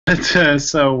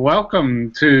So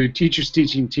welcome to Teachers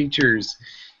Teaching Teachers.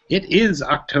 It is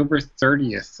October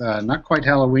 30th, not quite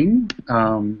Halloween,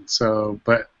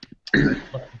 but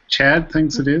Chad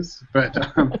thinks it is. But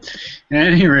at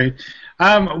any rate,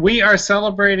 we are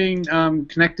celebrating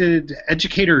Connected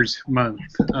Educators Month,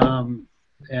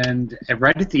 and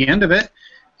right at the end of it,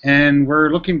 and we're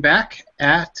looking back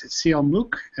at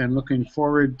CLMOOC and looking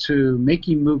forward to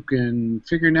making MOOC and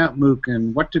figuring out MOOC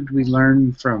and what did we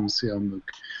learn from CLMOOC.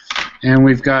 And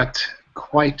we've got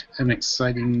quite an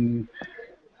exciting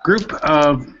group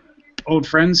of old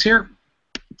friends here.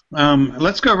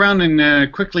 Let's go around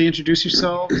and quickly introduce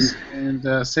yourselves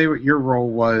and say what your role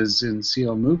was in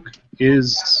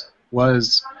CLMOOC,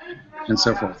 was, and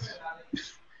so forth.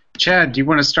 Chad, do you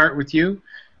want to start with you?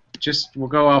 We'll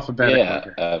go alphabetically. Yeah,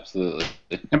 here. Absolutely.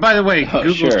 And by the way,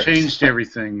 Google's sure. changed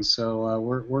everything, so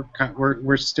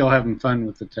we're still having fun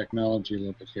with the technology a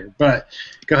little bit here. But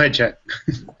go ahead, Chad.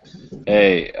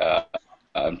 Hey,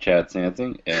 I'm Chad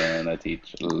Sansing, and I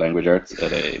teach language arts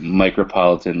at a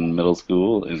micropolitan middle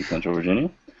school in Central Virginia.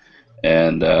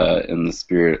 And in the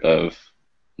spirit of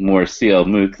more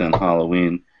CLMOOC than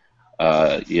Halloween,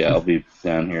 yeah, I'll be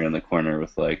down here in the corner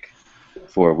with like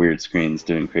 4 weird screens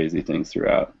doing crazy things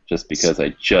throughout, just because I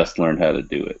just learned how to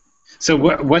do it. So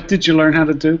what did you learn how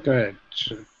to do? Go ahead.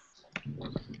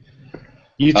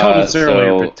 You told us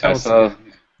earlier, but tell us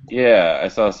again. Yeah, I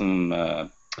saw some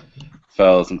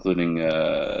fellows, including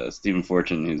Stephen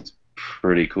Fortune, who's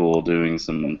pretty cool, doing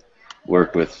some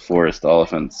work with Forest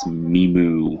Oliphant's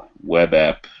MIMU web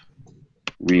app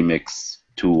remix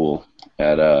tool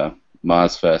at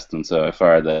MozFest, and so I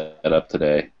fired that up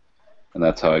today. And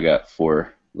that's how I got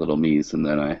 4 little me's, and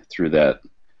then I threw that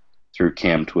through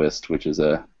CamTwist, which is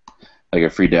like a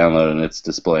free download, and it's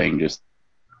displaying just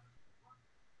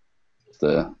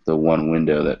the one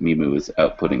window that Mimu is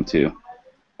outputting to.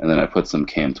 And then I put some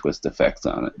CamTwist effects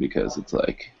on it because it's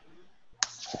like,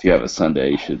 if you have a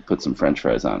sundae, you should put some French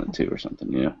fries on it too, or something.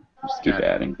 You know, just keep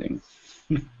adding things.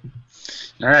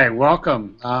 All right,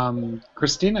 welcome,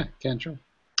 Christina Cantrell.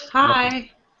 Hi. Welcome.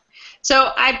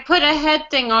 So I put a head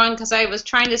thing on because I was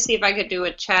trying to see if I could do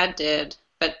what Chad did,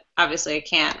 but obviously I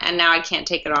can't, and now I can't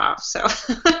take it off. So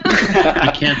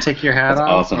you can't take your hat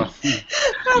off. Awesome.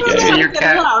 Your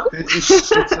cat.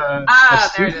 It's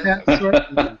a there it is. cat sort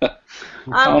of?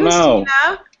 I'm no.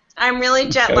 Christina. I'm really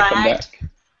jet Gotta come lagged. back.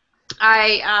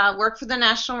 I work for the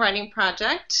National Writing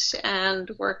Project and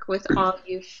work with all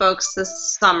you folks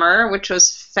this summer, which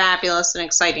was fabulous and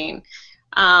exciting.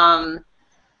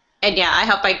 And yeah,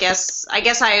 I guess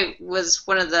I was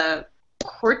one of the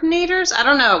coordinators. I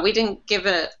don't know. We didn't give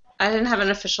it. I didn't have an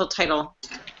official title.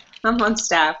 I'm on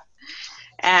staff,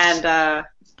 and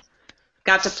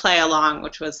got to play along,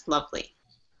 which was lovely.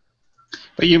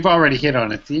 But you've already hit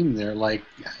on a theme there, like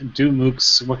do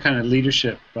MOOCs, what kind of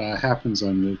leadership happens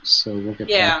on MOOCs, so we'll get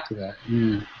back to that.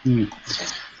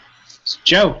 So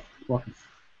Joe, welcome.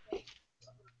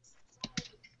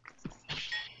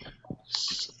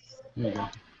 There you go.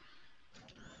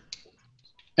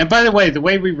 And by the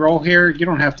way we roll here, you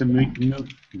don't have to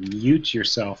mute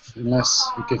yourself unless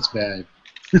it gets bad.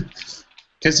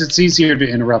 Because it's easier to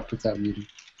interrupt without muting.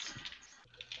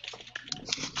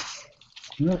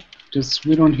 No,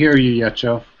 we don't hear you yet,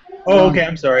 Joe. Oh, okay,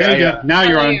 I'm sorry. There you go. Now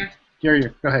you're on.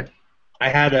 Go ahead. I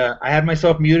had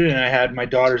myself muted, and I had my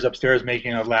daughters upstairs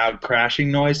making a loud crashing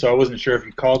noise, so I wasn't sure if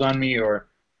you called on me or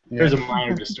there's a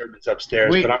minor disturbance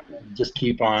upstairs, but I'm going to just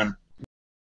keep on.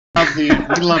 We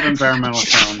love environmental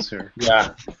sounds here.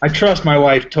 Yeah, I trust my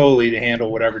wife totally to handle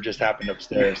whatever just happened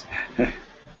upstairs.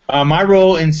 My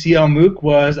role in CLMOOC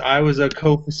was I was a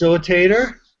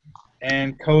co-facilitator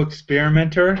and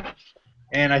co-experimenter,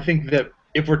 and I think that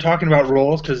if we're talking about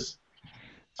roles, because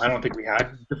I don't think we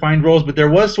had defined roles, but there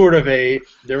was sort of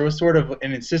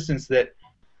an insistence that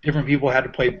different people had to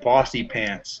play bossy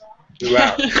pants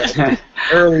throughout.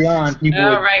 Early on, people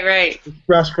would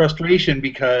express frustration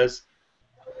because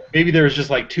maybe there was just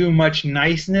like too much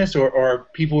niceness, or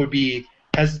people would be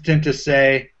hesitant to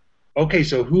say, okay,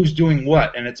 so who's doing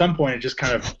what? And at some point it just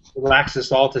kind of relaxed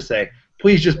us all to say,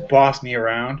 please just boss me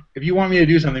around. If you want me to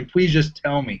do something, please just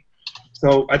tell me.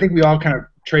 So I think we all kind of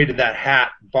traded that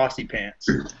hat, bossy pants,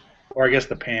 or I guess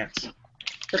the pants.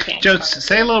 Joe,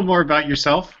 say a little more about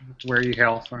yourself, where you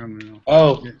hail from.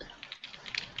 Oh,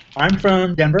 I'm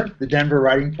from Denver, the Denver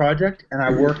Writing Project, and I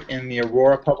work in the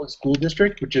Aurora Public School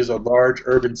District, which is a large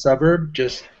urban suburb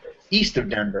just east of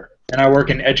Denver. And I work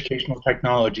in educational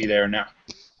technology there now.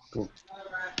 Cool.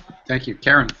 Thank you.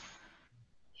 Karen.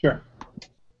 Sure.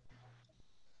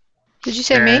 Did you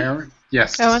say me?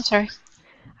 Yes. Oh, I'm sorry.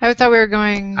 I thought we were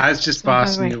going... I was just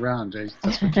bossing you around.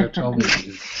 That's what Joe told me to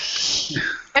do.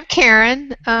 I'm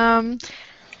Karen.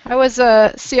 I was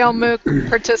a CLMOOC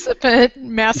participant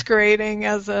masquerading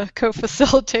as a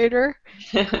co-facilitator.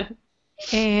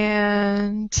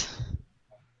 And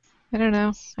I don't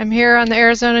know. I'm here on the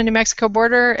Arizona-New Mexico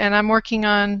border, and I'm working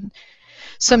on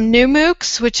some new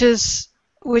MOOCs, which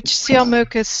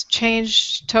CLMOOC has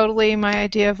changed totally my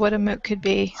idea of what a MOOC could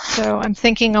be. So I'm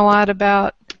thinking a lot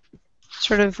about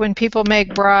sort of when people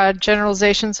make broad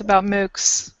generalizations about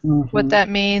MOOCs, what that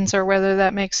means or whether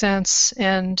that makes sense,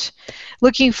 and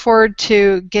looking forward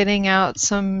to getting out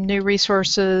some new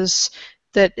resources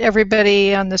that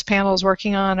everybody on this panel is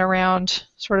working on around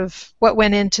sort of what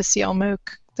went into CLMOOC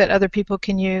that other people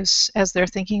can use as they're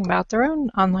thinking about their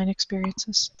own online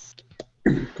experiences.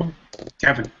 Cool.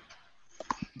 Kevin.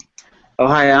 Oh,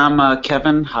 hi, I'm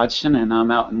Kevin Hodgson, and I'm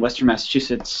out in Western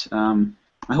Massachusetts.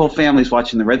 My whole family's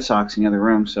watching the Red Sox in the other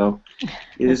room, so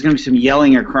there's going to be some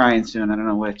yelling or crying soon. I don't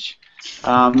know which.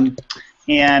 I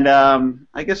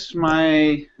guess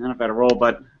I don't know if I had a role,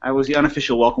 but I was the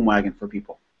unofficial welcome wagon for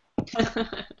people.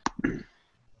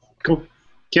 Cool.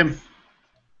 Kim.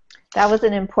 That was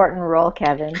an important role,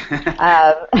 Kevin.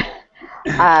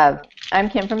 I'm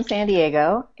Kim from San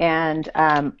Diego, and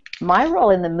my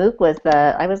role in the MOOC was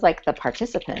I was like the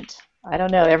participant. I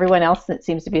don't know, everyone else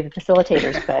seems to be the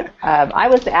facilitators, but I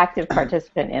was the active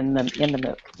participant in the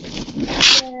MOOC.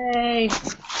 Yay!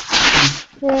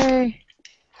 Yay!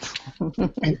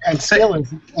 and still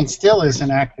is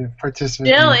an active participant.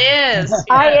 Still is. Yeah.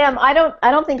 I am. I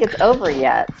don't think it's over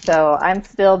yet. So I'm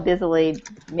still busily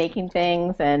making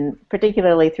things, and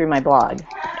particularly through my blog.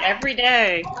 Every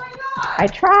day. I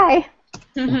try.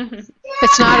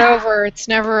 It's not over. It's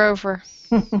never over.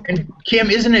 And Kim,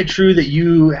 isn't it true that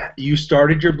you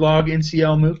started your blog in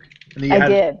CLMOOC? And I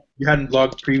did. You hadn't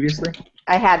blogged previously?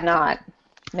 I had not.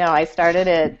 No, I started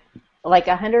it like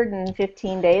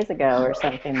 115 days ago or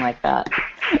something like that.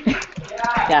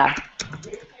 Yeah.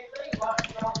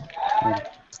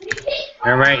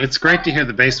 All right, it's great to hear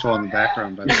the baseball in the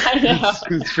background, by the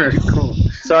way. It's very cool.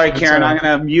 Sorry, Karen, I'm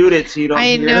going to mute it so you don't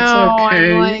I hear know. It's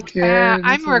okay, I'm like, Karen,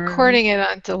 I'm it's all right. recording it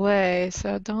on delay,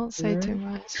 so don't say too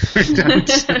much.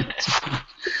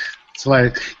 It's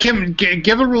like, Kim,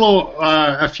 give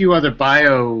a few other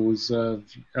bios of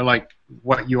like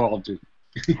what you all do.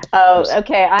 Oh,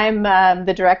 okay. I'm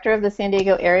the director of the San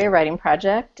Diego Area Writing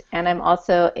Project, and I'm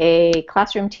also a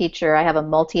classroom teacher. I have a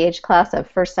multi-age class of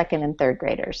first, second, and third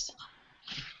graders.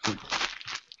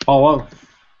 Oh, well,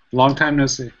 long time no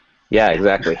see. Yeah,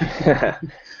 exactly.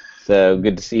 So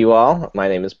good to see you all. My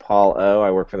name is Paul O.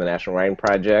 I work for the National Writing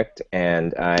Project,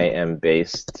 and I am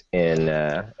based in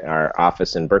our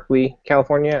office in Berkeley,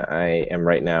 California. I am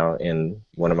right now in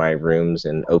one of my rooms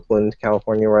in Oakland,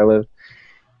 California, where I live.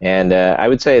 And I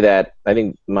would say that I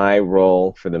think my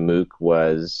role for the MOOC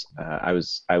was I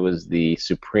was the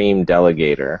supreme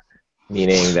delegator,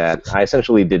 meaning that I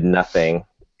essentially did nothing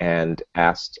and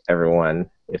asked everyone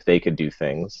if they could do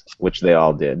things, which they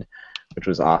all did, which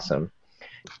was awesome.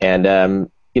 And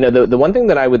you know, the one thing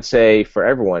that I would say for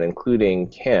everyone, including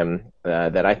Kim,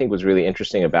 that I think was really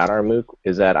interesting about our MOOC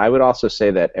is that I would also say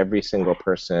that every single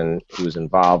person who was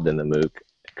involved in the MOOC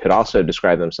could also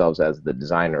describe themselves as the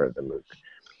designer of the MOOC.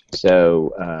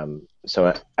 So,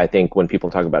 so I think when people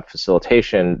talk about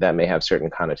facilitation, that may have certain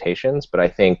connotations, but I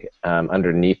think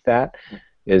underneath that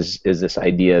is this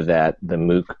idea that the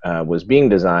MOOC was being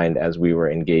designed as we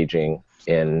were engaging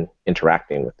in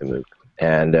interacting with the MOOC.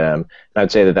 And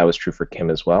I'd say that that was true for Kim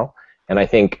as well. And I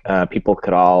think people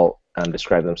could all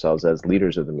describe themselves as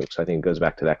leaders of the MOOC. So I think it goes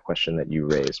back to that question that you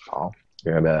raised, Paul.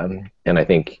 And I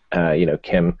think you know,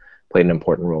 Kim played an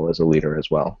important role as a leader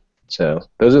as well. So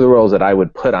those are the roles that I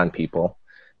would put on people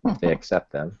if they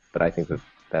accept them. But I think that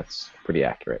that's pretty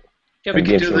accurate. Yeah, we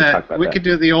could do that. We could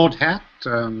do the old hat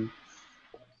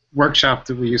workshop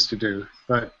that we used to do,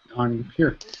 but on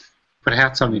here, put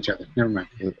hats on each other. Never mind.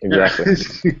 Exactly.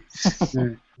 Yeah.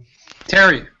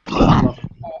 Terry.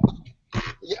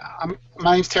 Yeah,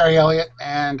 my name's Terry Elliott,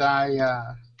 and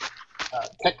I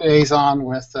tech liaison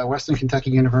with Western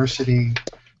Kentucky University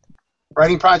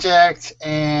Writing Project,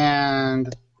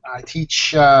 and I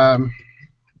teach at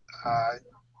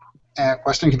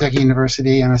Western Kentucky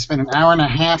University, and I spent an hour and a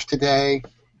half today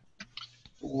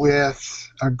with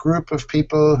a group of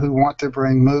people who want to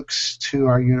bring MOOCs to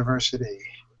our university.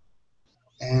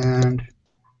 And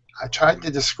I tried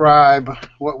to describe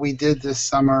what we did this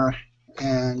summer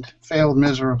and failed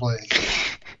miserably.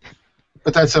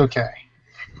 But that's okay.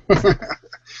 Because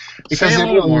it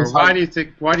really is. Why do you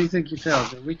think you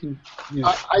failed? We can. You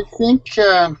know.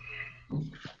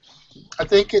 I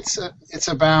think it's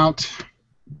about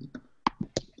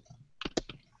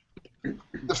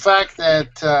the fact that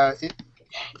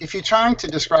if you're trying to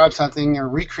describe something or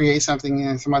recreate something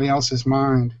in somebody else's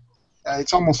mind,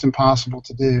 it's almost impossible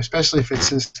to do, especially if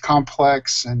it's as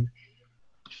complex and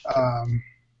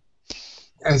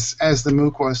as the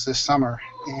MOOC was this summer.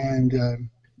 And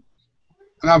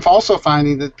I'm also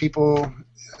finding that people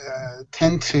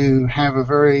tend to have a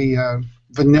very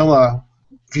vanilla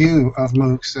view of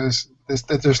MOOCs,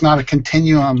 that there's not a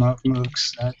continuum of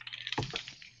MOOCs,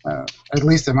 at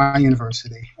least at my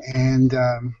university. And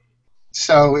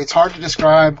so it's hard to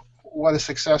describe what a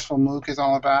successful MOOC is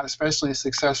all about, especially a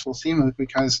successful CMOOC,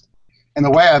 because in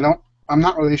a way I'm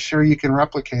not really sure you can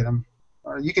replicate them.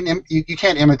 Or you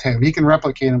can't imitate them. You can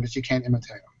replicate them, but you can't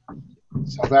imitate them.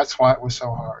 So that's why it was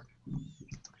so hard.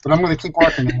 But I'm going to keep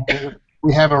working on it.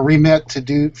 We have a remit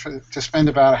to spend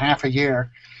about half a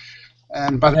year,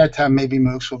 and by that time maybe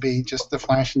MOOCs will be just the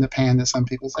flash in the pan that some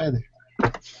people say they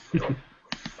are.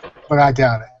 But I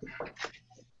doubt it.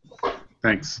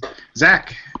 Thanks,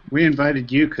 Zach. We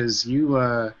invited you because you,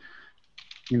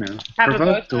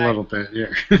 provoked a little bit. Yeah.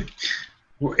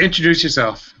 Well, introduce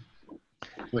yourself,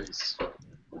 please.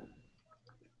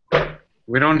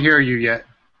 We don't hear you yet.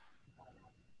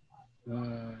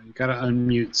 You gotta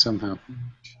unmute somehow.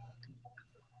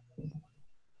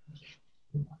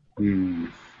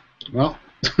 Well,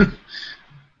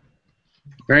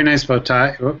 very nice bow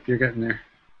tie. Oh, you're getting there.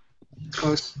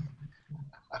 Close.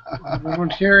 We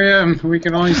don't hear you. We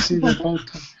can only see the bow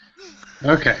tie.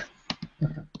 Okay.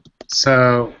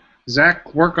 So,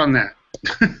 Zach, work on that.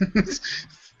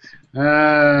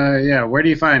 Yeah, where do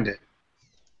you find it?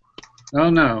 Oh,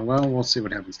 no. Well, we'll see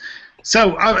what happens.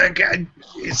 So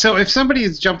if somebody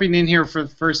is jumping in here for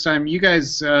the first time, you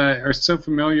guys are so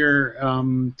familiar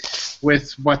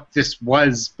with what this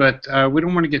was, but we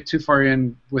don't want to get too far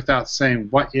in without saying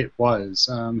what it was.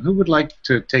 Who would like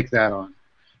to take that on?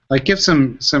 Like, give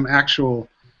some actual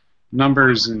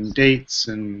numbers and dates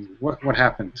and what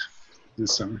happened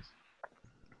this summer.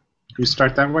 Can we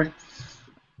start that way?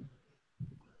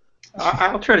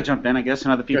 I'll try to jump in, I guess,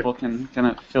 and other people can kind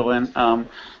of fill in.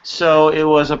 So it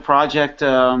was a project,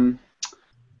 a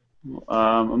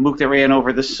MOOC that ran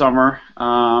over this summer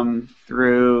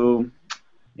through,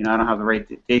 I don't have the right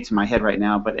dates in my head right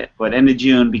now, but end of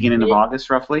June, beginning of August,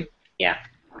 roughly. Yeah.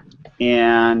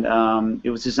 And it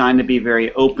was designed to be a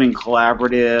very open,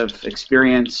 collaborative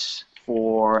experience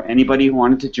for anybody who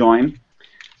wanted to join.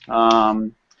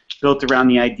 Built around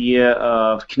the idea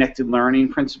of connected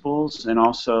learning principles and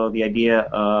also the idea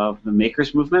of the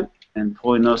makers movement and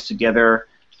pulling those together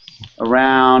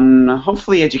around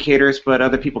hopefully educators but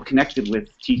other people connected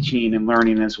with teaching and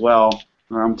learning as well,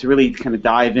 to really kind of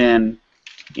dive in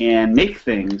and make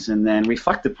things and then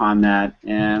reflect upon that.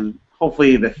 And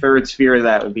hopefully the third sphere of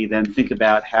that would be then think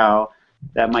about how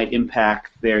that might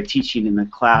impact their teaching in the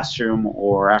classroom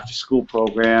or after school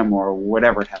program or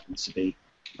whatever it happens to be.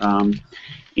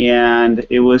 And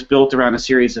it was built around a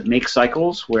series of make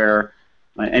cycles where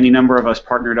any number of us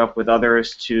partnered up with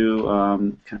others to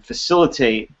kind of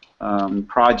facilitate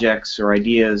projects or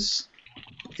ideas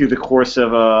through the course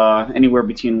of anywhere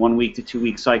between 1 week to 2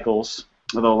 week cycles,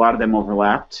 although a lot of them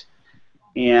overlapped.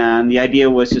 And the idea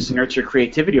was just to nurture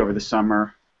creativity over the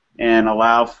summer and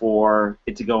allow for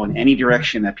it to go in any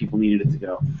direction that people needed it to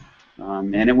go.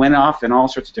 And it went off in all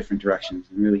sorts of different directions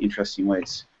in really interesting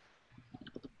ways.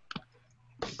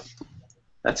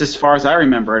 That's as far as I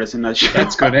remember it as a nutshell.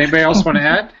 That's good. Anybody else want to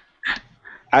add?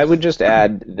 I would just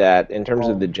add that in terms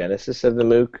of the genesis of the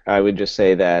MOOC, I would just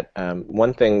say that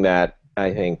one thing that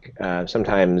I think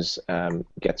sometimes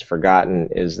gets forgotten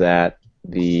is that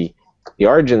the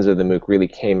origins of the MOOC really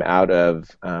came out of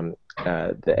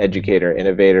the Educator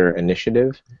Innovator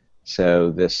Initiative. So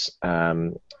this,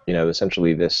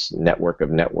 essentially this network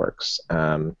of networks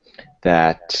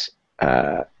that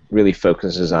really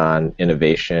focuses on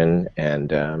innovation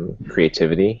and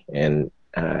creativity in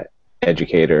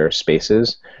educator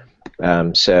spaces.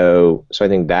 So I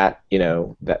think that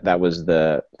that was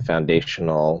the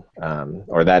foundational,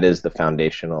 or that is the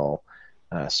foundational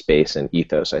space and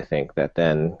ethos, I think, that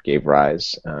then gave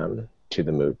rise to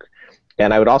the MOOC.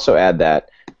 And I would also add that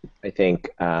I think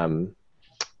the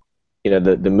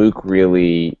MOOC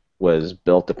really was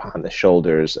built upon the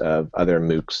shoulders of other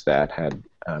MOOCs that had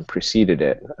preceded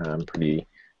it pretty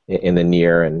in the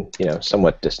near and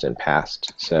somewhat distant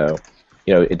past. So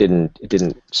it didn't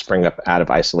spring up out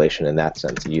of isolation in that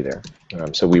sense either.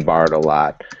 So we borrowed a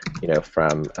lot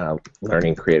from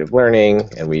learning creative learning,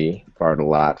 and we borrowed a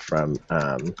lot from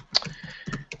ET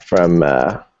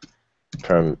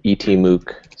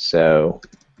MOOC. So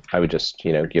I would just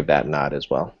give that nod as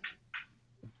well.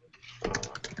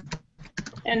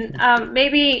 And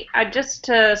maybe just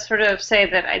to sort of say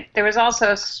that there was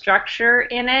also structure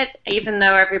in it, even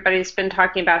though everybody's been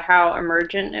talking about how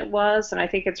emergent it was, and I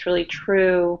think it's really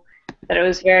true that it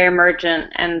was very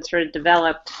emergent and sort of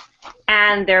developed.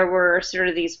 And there were sort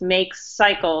of these make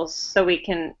cycles, so we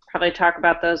can probably talk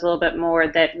about those a little bit more,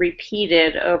 that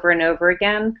repeated over and over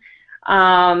again,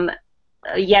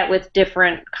 yet with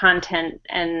different content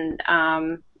and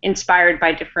inspired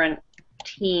by different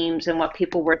teams and what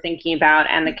people were thinking about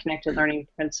and the connected learning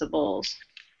principles.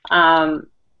 Or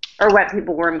what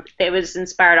people were, it was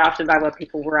inspired often by what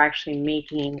people were actually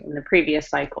making in the previous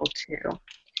cycle too.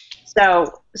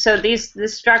 So the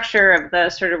structure of the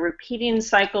sort of repeating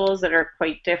cycles that are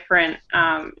quite different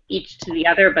each to the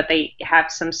other, but they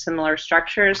have some similar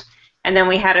structures. And then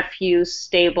we had a few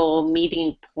stable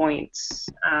meeting points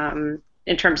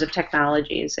in terms of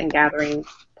technologies and gathering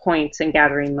points and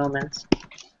gathering moments.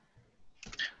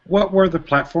 What were the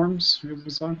platforms it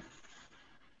was on?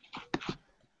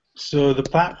 So the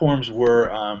platforms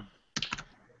were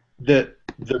the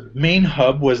main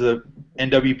hub was the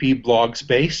NWP blog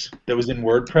space that was in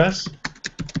WordPress,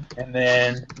 and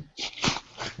then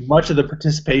much of the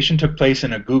participation took place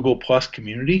in a Google Plus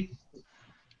community,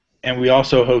 and we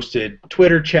also hosted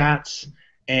Twitter chats,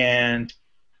 and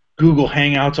Google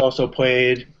Hangouts also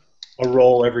played a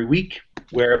role every week,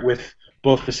 where with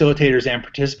both facilitators and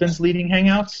participants leading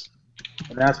Hangouts.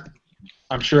 And that's,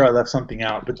 I'm sure I left something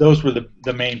out, but those were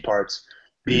the main parts.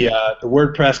 The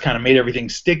WordPress kind of made everything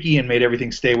sticky and made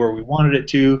everything stay where we wanted it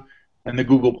to, and the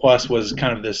Google Plus was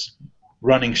kind of this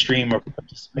running stream of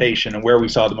participation and where we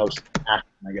saw the most action,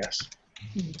 I guess.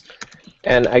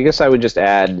 And I guess I would just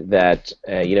add that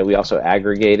we also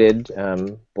aggregated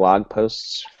blog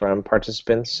posts from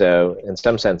participants. So in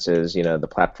some senses, the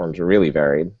platforms were really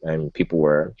varied, and people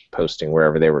were posting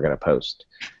wherever they were going to post.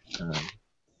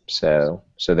 So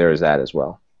there is that as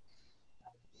well.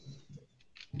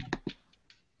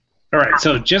 All right,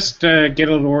 so just get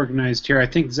a little organized here. I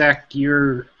think, Zach,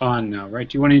 you're on now, right?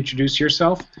 Do you want to introduce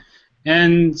yourself?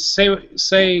 And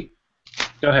say,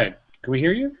 go ahead. Can we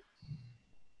hear you?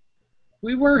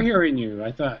 We were hearing you,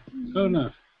 I thought. Oh,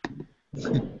 no.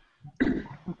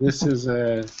 This is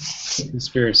a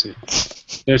conspiracy.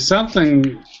 There's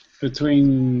something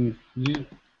between you.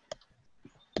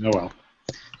 Oh, well.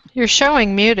 You're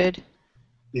showing muted.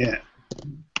 Yeah.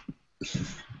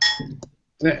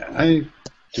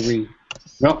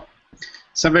 Well,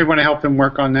 somebody want to help him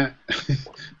work on that?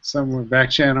 Somewhere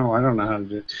back channel? I don't know how to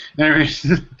do it. Anyway,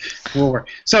 we'll work.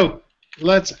 So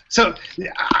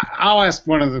I'll ask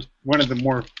one of the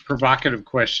more provocative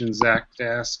questions Zach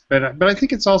asked, but I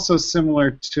think it's also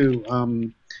similar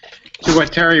to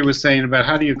what Terry was saying about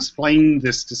how do you explain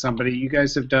this to somebody. You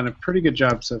guys have done a pretty good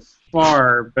job so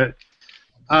far, but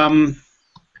why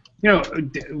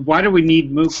do we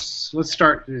need MOOCs? Let's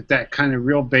start at that kind of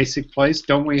real basic place.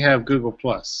 Don't we have Google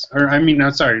Plus?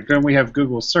 Don't we have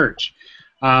Google Search?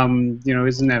 Isn't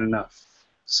that enough?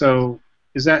 So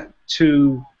is that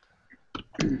too?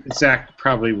 Zach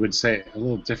probably would say it a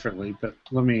little differently, but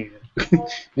let me,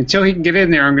 until he can get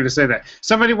in there, I'm going to say that.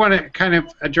 Somebody want to kind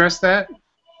of address that?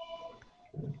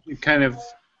 Kind of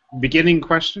beginning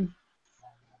question?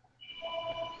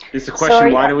 Is the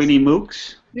question, why do we need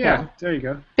MOOCs? Yeah, there you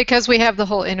go. Because we have the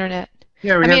whole internet.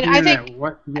 Yeah, we have the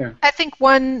internet. I think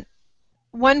one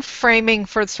framing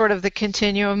for sort of the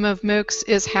continuum of MOOCs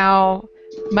is how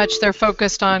much they're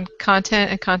focused on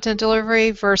content and content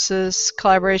delivery versus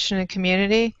collaboration and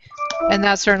community, and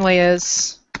that certainly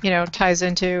is, ties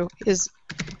into is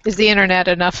the internet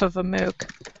enough of a MOOC?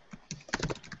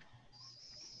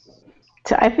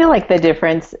 So I feel like the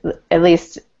difference, at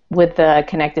least with the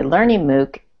Connected Learning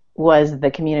MOOC, was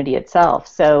the community itself.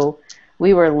 So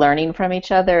we were learning from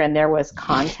each other, and there was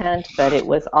content, but it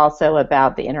was also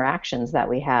about the interactions that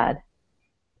we had.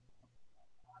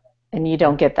 And you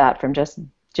don't get that from just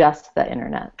the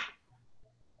internet.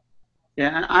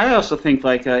 Yeah, and I also think,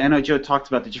 I know Joe talked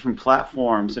about the different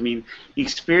platforms. I mean, the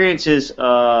experiences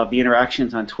of the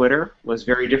interactions on Twitter was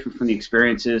very different from the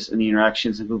experiences and the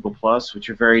interactions in Google Plus, which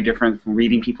are very different from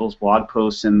reading people's blog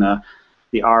posts and the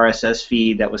RSS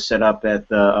feed that was set up at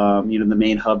the the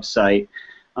main hub site.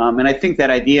 And I think that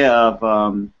idea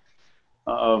of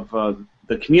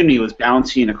the community was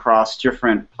bouncing across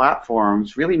different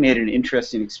platforms really made it an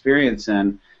interesting experience,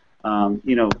 and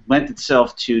lent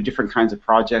itself to different kinds of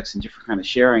projects and different kind of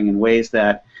sharing in ways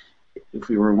that, if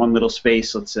we were in one little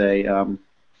space, let's say, it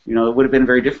would have been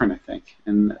very different, I think.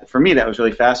 And for me, that was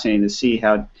really fascinating to see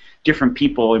how different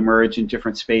people emerge in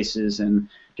different spaces, and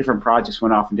different projects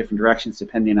went off in different directions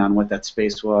depending on what that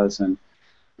space was, and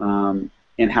how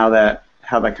that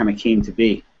kind of came to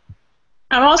be.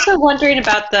 I'm also wondering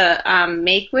about the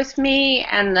make with me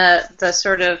and the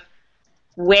sort of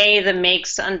way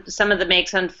some of the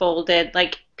makes unfolded.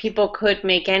 Like people could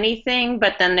make anything,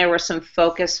 but then there were some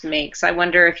focus makes. I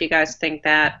wonder if you guys think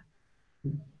that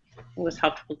was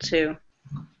helpful too.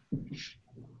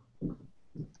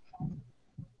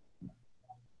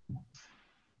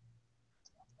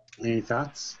 Any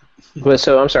thoughts? Well,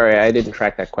 so I'm sorry, I didn't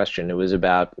track that question. It was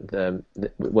about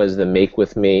was the make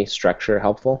with me structure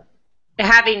helpful?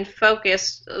 Having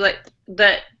focus, like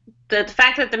the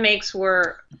fact that the makes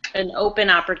were an open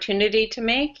opportunity to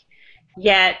make,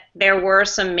 yet there were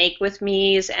some make with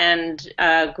me's and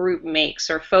group makes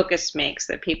or focus makes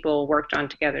that people worked on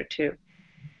together too.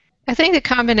 I think the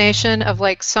combination of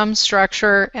like some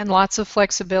structure and lots of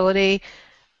flexibility,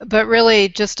 but really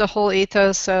just a whole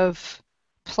ethos of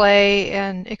play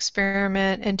and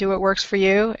experiment and do what works for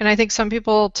you. And I think some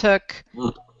people took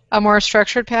a more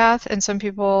structured path and some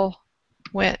people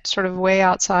went sort of way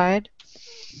outside.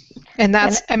 And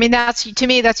that's, I mean, that's, to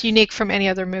me, that's unique from any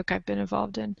other MOOC I've been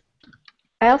involved in.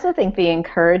 I also think the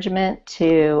encouragement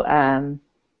to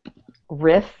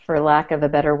riff, for lack of a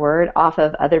better word, off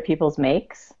of other people's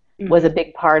makes was a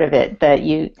big part of it. That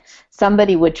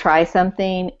somebody would try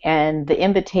something, and the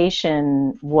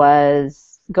invitation was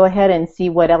go ahead and see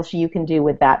what else you can do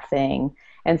with that thing.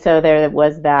 And so there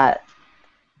was that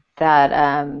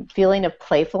feeling of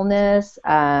playfulness,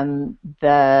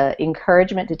 the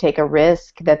encouragement to take a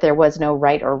risk, that there was no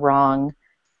right or wrong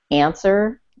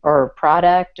answer or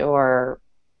product or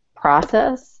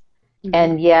process,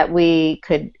 and yet we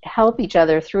could help each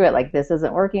other through it. Like, this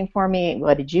isn't working for me.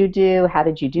 What did you do? How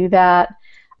did you do that?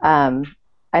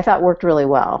 I thought worked really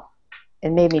well.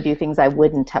 It made me do things I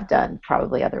wouldn't have done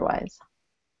probably otherwise.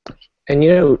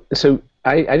 And so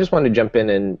I just want to jump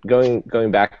in and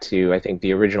going back to, I think,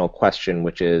 the original question,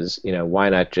 which is, why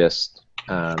not just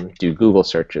do Google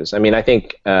searches? I mean, I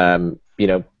think,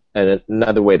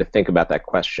 another way to think about that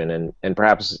question, and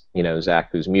perhaps,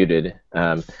 Zach, who's muted,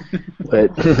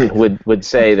 would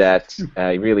say that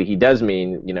really he does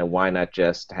mean, why not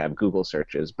just have Google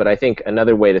searches? But I think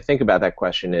another way to think about that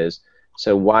question is,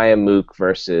 so why a MOOC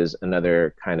versus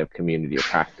another kind of community or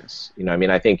practice? I mean,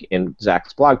 I think in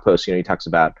Zach's blog post, he talks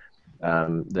about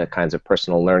the kinds of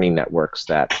personal learning networks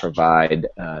that provide,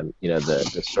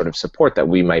 the sort of support that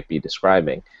we might be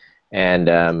describing.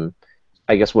 And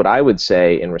I guess what I would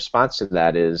say in response to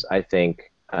that is, I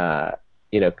think,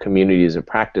 communities of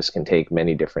practice can take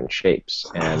many different shapes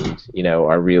and,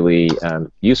 are really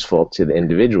useful to the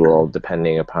individual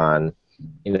depending upon,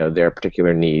 their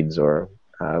particular needs or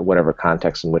whatever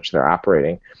context in which they're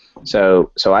operating. So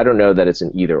I don't know that it's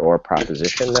an either-or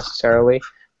proposition necessarily,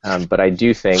 but I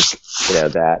do think,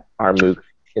 that our MOOC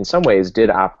in some ways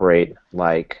did operate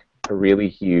like a really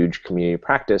huge community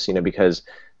practice, because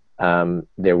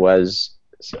there was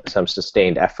some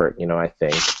sustained effort, I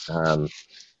think,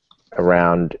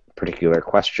 around particular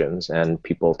questions, and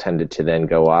people tended to then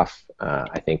go off,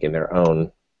 I think, in their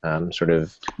own sort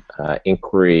of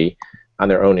inquiry, on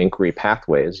their own inquiry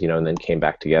pathways, and then came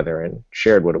back together and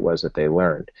shared what it was that they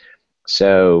learned.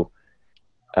 So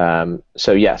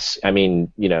yes, I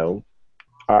mean,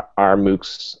 are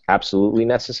MOOCs absolutely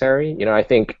necessary? I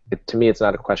think to me it's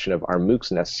not a question of are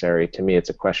MOOCs necessary. To me it's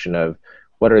a question of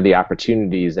what are the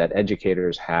opportunities that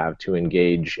educators have to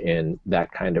engage in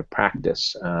that kind of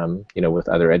practice, with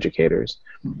other educators.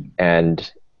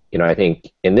 And, I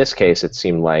think in this case it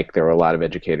seemed like there were a lot of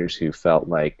educators who felt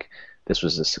like this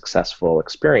was a successful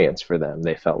experience for them.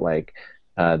 They felt like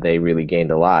they really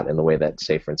gained a lot in the way that,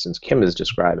 say, for instance, Kim is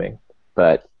describing.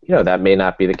 But, that may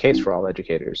not be the case for all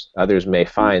educators. Others may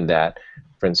find that,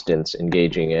 for instance,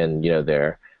 engaging in,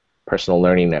 their personal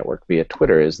learning network via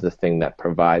Twitter is the thing that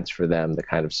provides for them the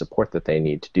kind of support that they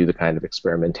need to do the kind of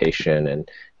experimentation and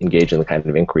engage in the kind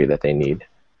of inquiry that they need.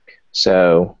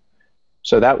 So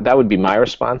that would be my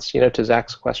response, to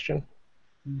Zach's question.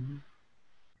 Mm-hmm.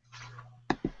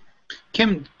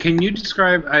 Kim, can you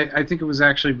describe, I think it was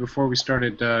actually before we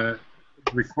started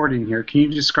recording here, can you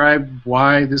describe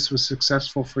why this was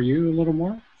successful for you a little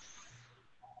more?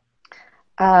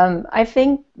 I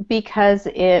think because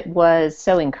it was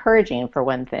so encouraging, for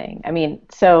one thing. I mean,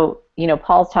 so,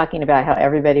 Paul's talking about how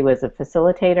everybody was a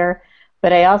facilitator,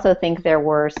 but I also think there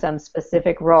were some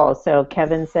specific roles. So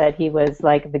Kevin said he was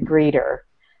like the greeter.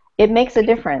 It makes a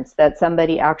difference that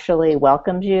somebody actually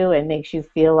welcomes you and makes you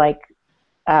feel like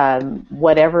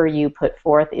whatever you put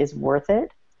forth is worth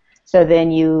it. So then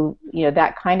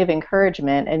that kind of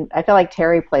encouragement, and I feel like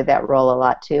Terry played that role a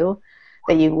lot too,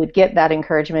 that you would get that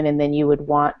encouragement and then you would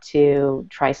want to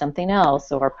try something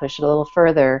else or push it a little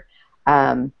further,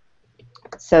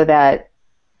 so that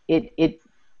it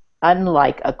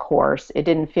unlike a course. It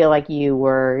didn't feel like you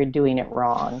were doing it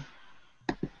wrong.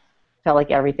 It felt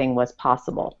like everything was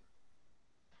possible.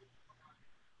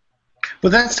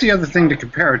 Well, that's the other thing to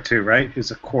compare it to, right, is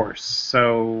a course.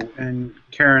 So, and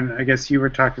Karen, I guess you were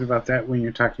talking about that when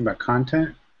you're talking about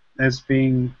content as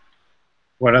being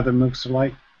what other MOOCs are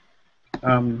like.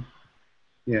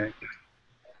 Yeah.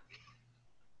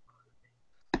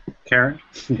 Karen?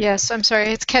 Yes, I'm sorry,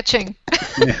 it's catching.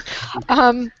 Yeah.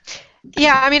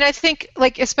 Yeah, I mean, I think,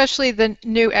 like, especially the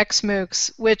new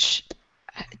XMOOCs, which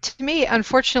to me,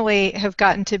 unfortunately, have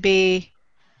gotten to be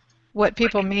what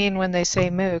people mean when they say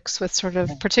MOOCs, with sort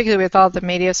of, particularly with all the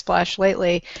media splash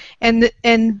lately, and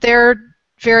they're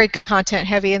very content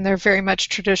heavy, and they're very much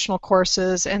traditional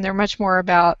courses, and they're much more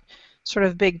about sort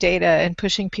of big data and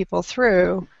pushing people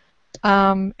through,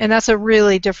 and that's a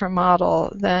really different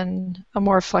model than a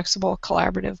more flexible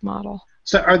collaborative model.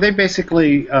 So are they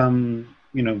basically,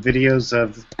 videos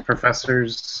of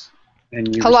professors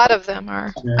and you? A lot of them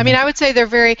are. Yeah. I mean, I would say they're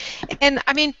very, and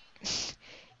I mean,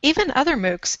 even other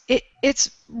MOOCs, it's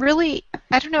really,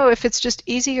 I don't know if it's just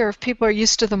easier if people are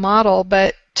used to the model,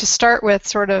 but to start with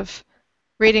sort of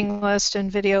reading lists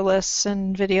and video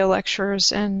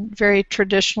lectures and very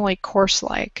traditionally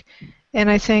course-like. And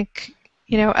I think,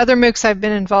 other MOOCs I've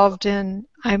been involved in,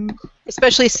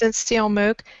 especially since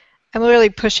CLMOOC, I'm really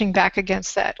pushing back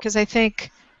against that, because I think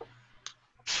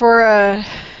for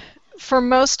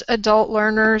most adult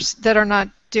learners that are not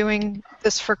doing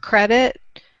this for credit,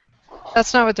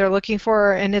 that's not what they're looking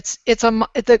for, and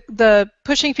the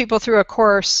pushing people through a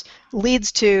course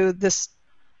leads to this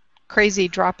crazy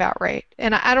dropout rate,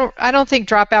 and I don't think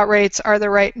dropout rates are the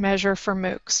right measure for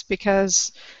MOOCs,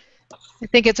 because I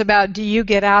think it's about, do you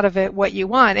get out of it what you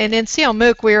want? And in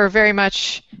CLMOOC, we are very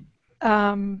much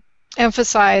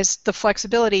emphasize the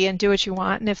flexibility and do what you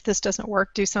want, and if this doesn't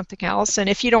work, do something else, and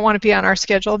if you don't want to be on our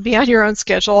schedule, be on your own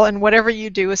schedule, and whatever you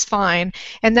do is fine.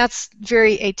 And that's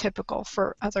very atypical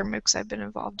for other MOOCs I've been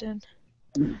involved in.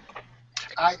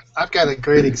 I've got a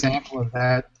great example of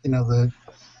that.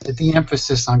 The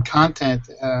de-emphasis on content.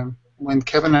 When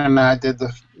Kevin and I did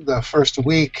the first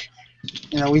week,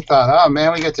 we thought, oh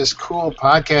man, we got this cool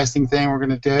podcasting thing we're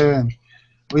going to do, and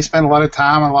we spent a lot of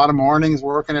time and a lot of mornings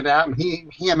working it out, and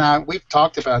he and I, we've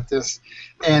talked about this.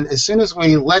 And as soon as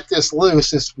we let this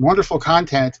loose, this wonderful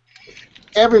content,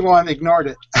 everyone ignored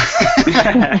it.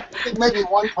 Maybe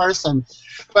one person.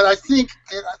 But I think,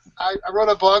 I wrote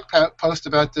a blog post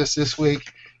about this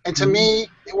week, and to me,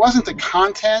 it wasn't the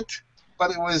content,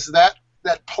 but it was that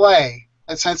play,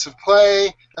 that sense of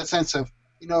play, that sense of,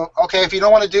 okay, if you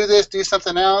don't want to do this, do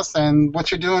something else, and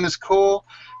what you're doing is cool.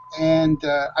 And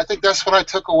I think that's what I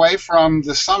took away from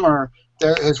the summer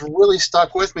that has really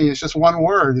stuck with me. It's just one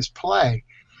word, is play.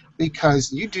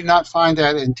 Because you do not find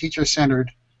that in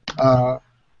teacher-centered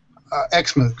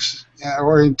XMOOCs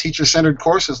or in teacher-centered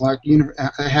courses like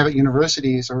they have at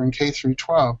universities or in K through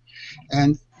 12.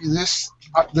 And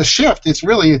the shift, it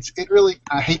really,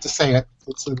 I hate to say it,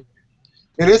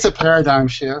 it is a paradigm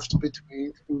shift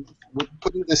between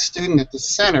putting the student at the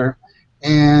center,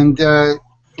 and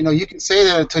you can say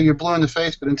that until you're blue in the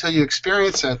face, but until you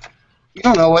experience it, you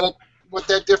don't know what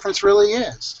that difference really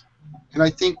is. And I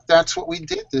think that's what we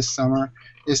did this summer,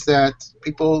 is that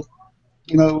people,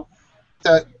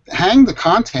 that hang the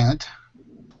content,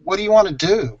 what do you want to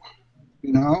do,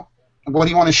 and what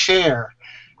do you want to share?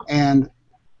 And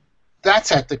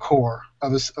that's at the core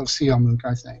of CLMOOC,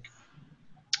 I think.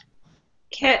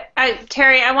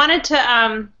 Terry, I wanted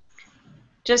to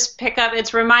just pick up,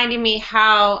 it's reminding me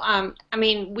how,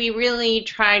 we really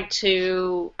tried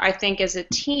to, I think as a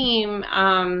team,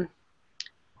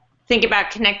 think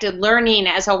about connected learning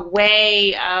as a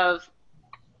way of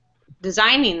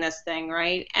designing this thing,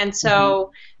 right? And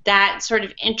so that sort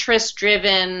of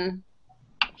interest-driven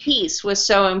piece was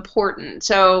so important.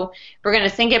 So if we're going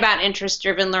to think about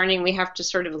interest-driven learning, we have to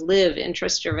sort of live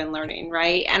interest-driven learning,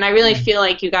 right? And I really feel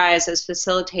like you guys as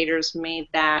facilitators made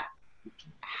that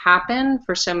happen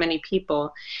for so many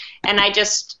people. And I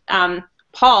just,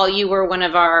 Paul, you were one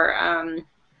of our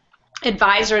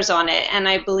advisors on it, and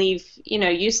I believe,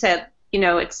 you said,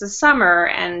 it's the summer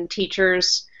and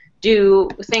teachers do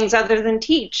things other than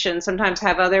teach and sometimes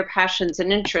have other passions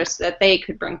and interests that they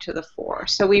could bring to the fore.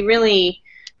 So we really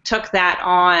took that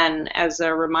on as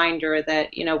a reminder that,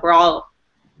 we're all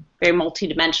very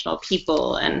multidimensional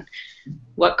people, and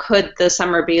what could the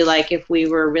summer be like if we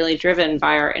were really driven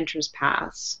by our interest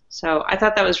paths. So I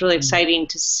thought that was really exciting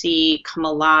to see come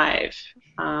alive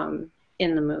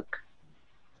in the MOOC.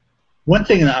 One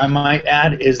thing that I might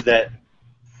add is that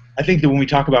I think that when we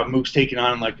talk about MOOCs taking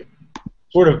on like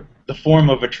sort of the form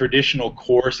of a traditional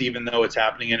course, even though it's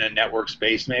happening in a network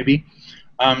space, maybe,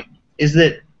 is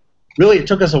that really it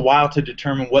took us a while to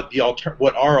determine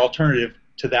what our alternative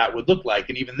to that would look like,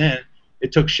 and even then,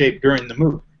 it took shape during the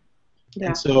MOOC. Yeah.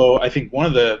 And so I think one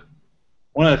of the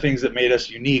things that made us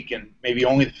unique, and maybe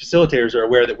only the facilitators are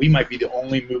aware, that we might be the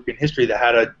only MOOC in history that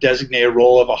had a designated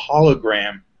role of a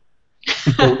hologram.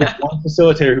 So we had one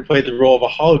facilitator who played the role of a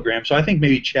hologram. So I think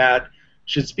maybe Chad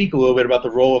should speak a little bit about the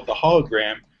role of the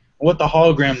hologram and what the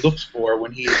hologram looks for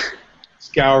when he's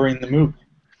scouring the MOOC.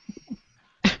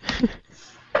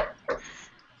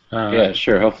 Yeah,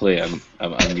 sure. Hopefully I'm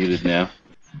muted now.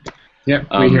 Yeah,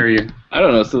 we hear you. I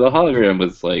don't know. So the hologram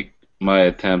was like my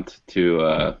attempt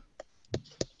to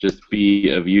just be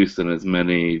of use in as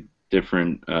many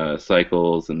different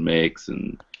cycles and makes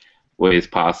and ways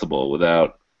possible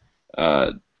without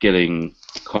getting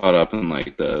caught up in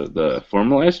like the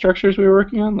formalized structures we were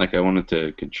working on. Like I wanted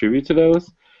to contribute to those,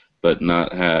 but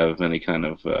not have any kind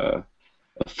of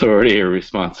authority or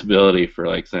responsibility for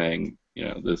like saying, you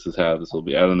know, this is how this will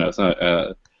be. I don't know. It's not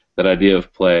that idea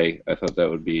of play. I thought that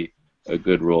would be a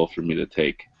good role for me to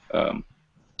take.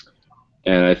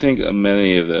 And I think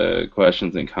many of the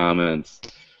questions and comments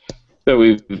that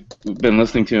we've been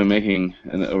listening to and making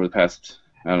over the past,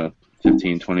 I don't know,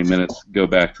 15, 20 minutes go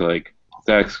back to like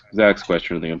Zach's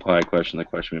question, the implied question, the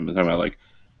question we've been talking about, like,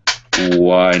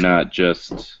 why not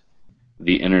just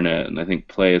the internet? And I think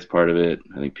play is part of it.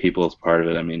 I think people is part of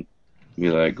it. I mean, be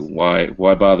like, why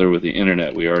bother with the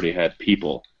internet? We already had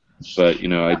people. But, you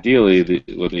know, ideally,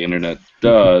 what the internet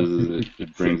does is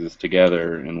it brings us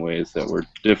together in ways that were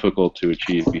difficult to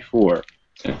achieve before.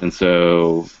 And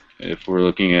so if we're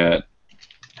looking at,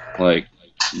 like,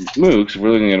 MOOCs, if we're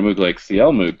looking at a MOOC like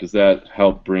CLMOOC, does that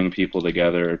help bring people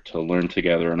together to learn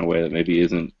together in a way that maybe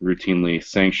isn't routinely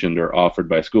sanctioned or offered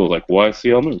by schools? Like, why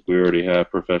CLMOOC? We already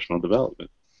have professional development.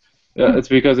 Yeah, it's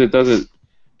because it does it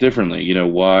differently. You know,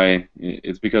 why?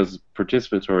 It's because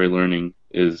participatory learning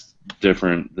is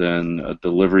different than a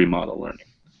delivery model learning.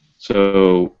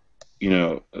 So, you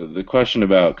know, the question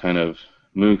about kind of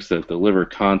MOOCs that deliver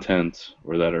content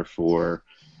or that are for,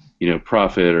 you know,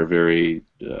 profit or very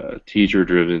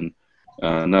teacher-driven,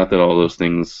 not that all those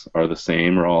things are the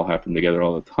same or all happen together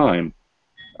all the time,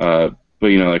 but,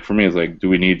 you know, like for me, it's like, do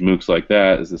we need MOOCs like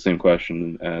that? Is the same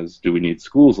question as, do we need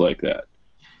schools like that?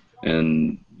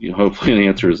 And you know, hopefully the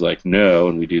answer is like no,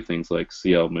 and we do things like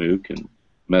CLMOOC and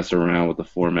mess around with the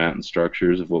format and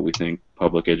structures of what we think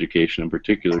public education in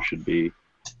particular should be,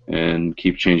 and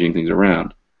keep changing things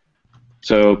around.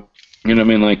 So, you know, I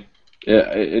mean, like,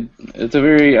 it's a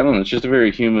very, I don't know, it's just a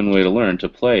very human way to learn, to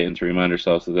play, and to remind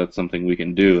ourselves that that's something we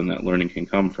can do and that learning can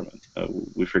come from it.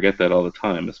 We forget that all the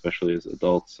time, especially as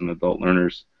adults and adult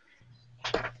learners.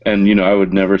 And, you know, I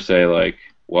would never say, like,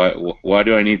 why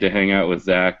do I need to hang out with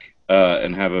Zach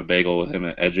and have a bagel with him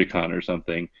at EduCon or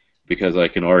something, because I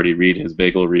can already read his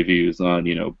bagel reviews on,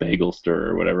 you know, Bagelster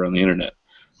or whatever on the internet.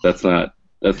 That's not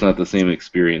the same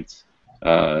experience.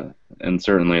 And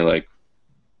certainly, like,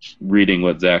 reading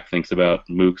what Zach thinks about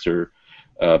MOOCs or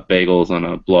bagels on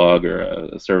a blog or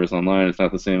a service online, it's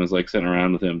not the same as like sitting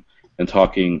around with him and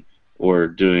talking or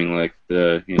doing like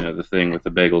the, you know, the thing with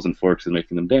the bagels and forks and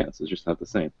making them dance. It's just not the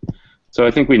same. So I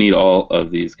think we need all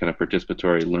of these kind of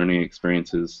participatory learning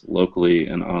experiences locally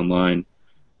and online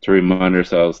to remind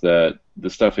ourselves that the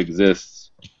stuff exists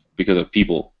because of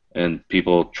people, and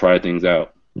people try things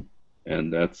out.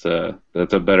 And that's a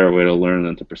better way to learn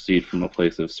than to proceed from a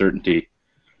place of certainty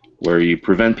where you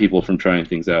prevent people from trying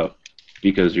things out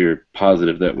because you're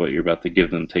positive that what you're about to give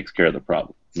them takes care of the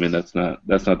problem. I mean, that's not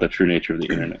the true nature of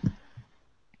the internet.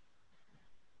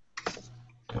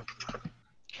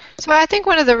 So I think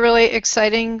one of the really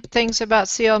exciting things about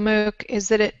CLMOOC is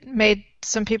that it made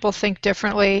some people think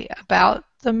differently about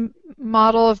the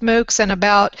model of MOOCs and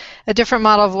about a different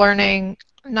model of learning,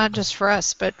 not just for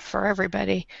us, but for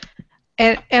everybody.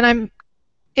 And I'm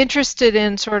interested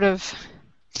in sort of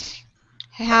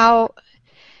how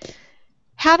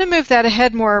to move that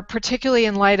ahead more, particularly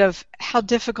in light of how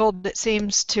difficult it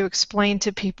seems to explain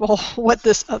to people what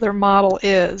this other model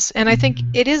is. And I think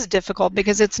it is difficult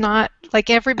because it's not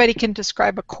like everybody can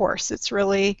describe a course. It's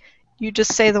really, you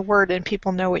just say the word and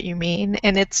people know what you mean,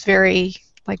 and it's very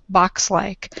like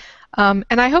box-like. And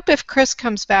I hope if Chris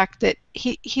comes back that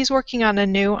he's working on a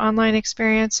new online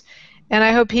experience, and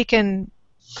I hope he can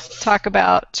talk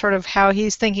about sort of how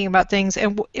he's thinking about things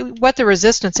and what the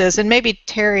resistance is. And maybe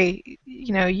Terry,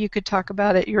 you know, you could talk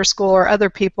about at your school or other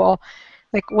people,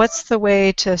 like what's the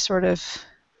way to sort of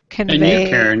convey. And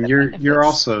you, Karen, you're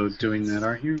also doing that,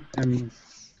 aren't you? I mean,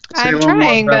 I'm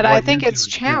trying, but I think it's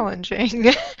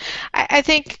challenging. I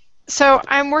think so.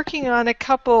 I'm working on a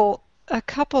couple a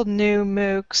couple new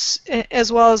MOOCs,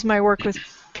 as well as my work with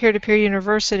peer-to-peer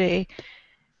university,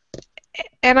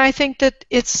 and I think that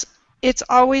it's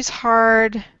always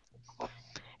hard.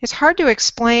 It's hard to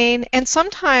explain, and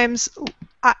sometimes,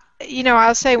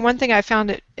 I'll say one thing I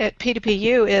found at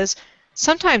P2PU is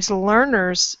sometimes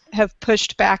learners have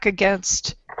pushed back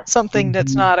against something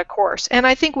that's not a course, and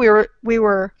I think we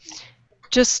were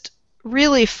just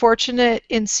really fortunate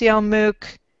in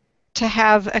CLMOOC to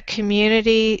have a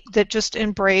community that just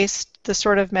embraced the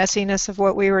sort of messiness of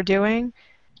what we were doing.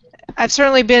 I've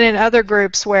certainly been in other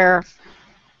groups where,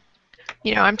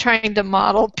 I'm trying to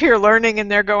model peer learning and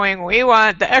they're going, we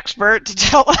want the expert to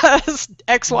tell us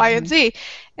X, Y, and Z.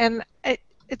 And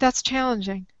that's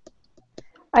challenging.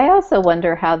 I also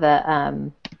wonder how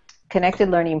the connected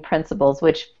learning principles,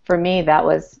 which for me that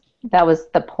was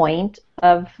the point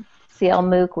of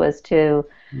CLMOOC, was to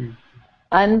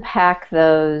unpack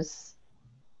those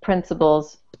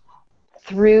principles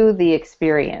through the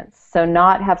experience. So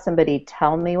not have somebody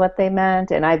tell me what they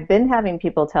meant, and I've been having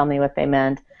people tell me what they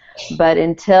meant, but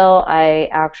until I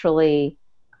actually,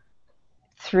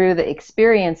 through the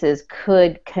experiences,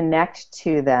 could connect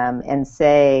to them and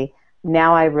say,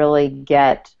 now I really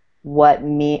get what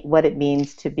it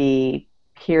means to be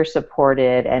peer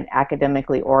supported and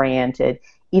academically oriented,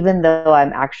 even though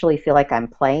I'm actually feel like I'm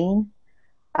playing,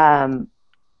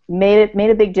 made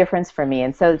a big difference for me.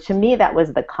 And so to me, that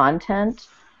was the content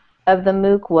of the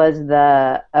MOOC,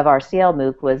 of our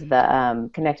CLMOOC, was the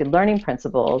connected learning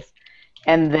principles,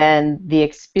 and then the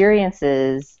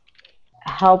experiences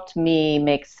helped me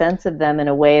make sense of them in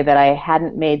a way that I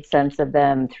hadn't made sense of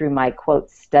them through my quote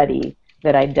study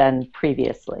that I'd done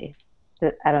previously.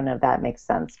 I don't know if that makes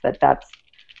sense, but that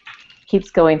keeps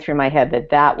going through my head,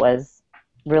 that was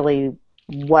really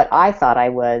what I thought I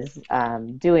was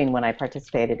doing when I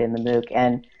participated in the MOOC.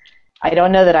 And I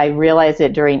don't know that I realized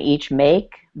it during each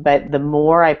make, but the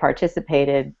more I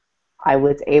participated, I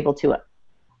was able to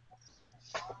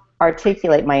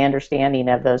articulate my understanding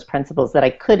of those principles that I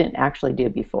couldn't actually do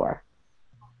before.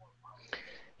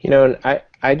 And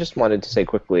I just wanted to say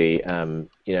quickly,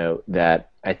 that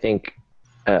I think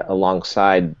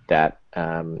alongside that,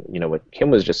 what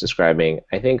Kim was just describing,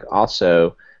 I think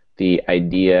also the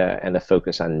idea and the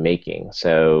focus on making.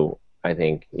 So I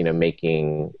think,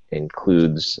 making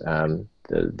includes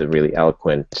the really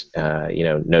eloquent,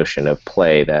 notion of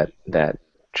play that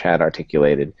Chad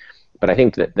articulated. But I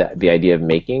think that the idea of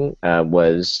making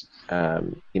was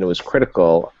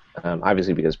critical,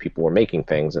 obviously because people were making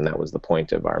things, and that was the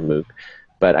point of our MOOC.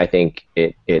 But I think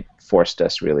it forced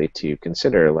us really to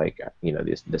consider,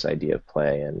 this idea of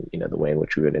play and, the way in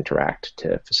which we would interact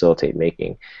to facilitate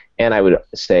making. And I would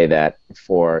say that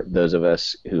for those of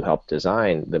us who helped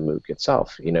design the MOOC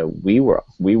itself,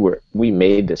 we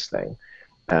made this thing.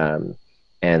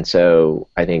 And so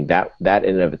I think that in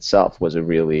and of itself was a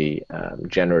really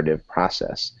generative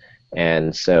process.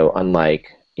 And so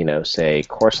unlike, say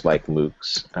course-like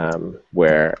MOOCs,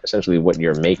 where essentially what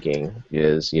you're making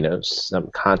is, some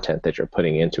content that you're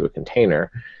putting into a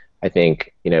container, I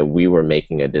think, we were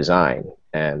making a design,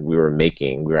 and we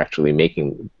were actually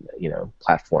making,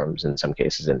 platforms in some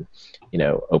cases in,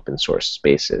 open source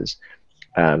spaces.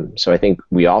 So I think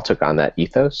we all took on that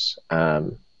ethos.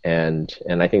 And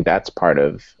I think that's part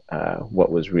of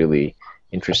what was really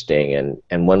interesting,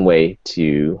 and one way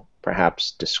to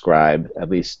perhaps describe at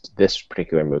least this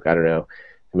particular MOOC. I don't know.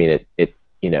 I mean,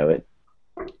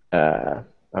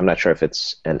 I'm not sure if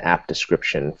it's an apt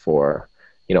description for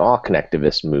all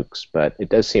connectivist MOOCs, but it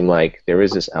does seem like there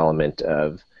is this element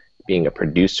of being a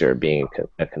producer, being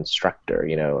a constructor,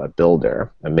 a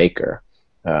builder, a maker,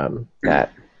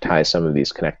 that ties some of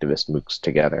these connectivist MOOCs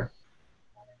together.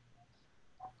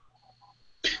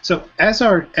 So as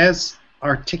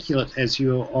articulate as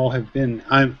you all have been,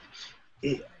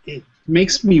 it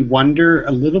makes me wonder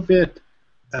a little bit.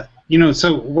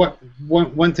 So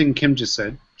one thing Kim just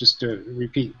said, just to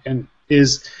repeat, and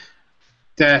is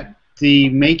that the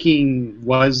making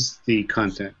was the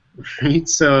content, right?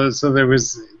 So there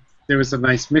was a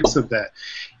nice mix of that.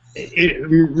 It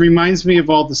reminds me of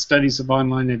all the studies of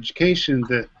online education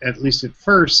that, at least at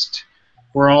first,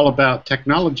 were all about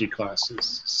technology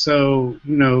classes. So,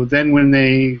 then when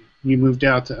you moved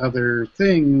out to other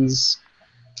things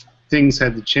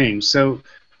had to change. So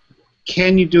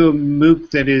can you do a MOOC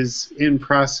that is in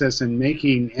process and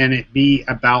making, and it be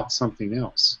about something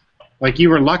else? Like, you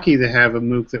were lucky to have a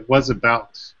MOOC that was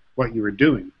about what you were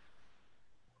doing.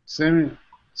 Does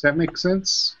that make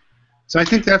sense? So I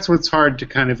think that's what's hard to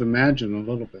kind of imagine a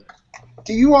little bit.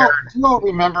 Do you all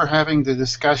remember having the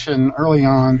discussion early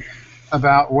on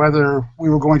about whether we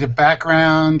were going to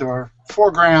background or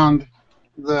foreground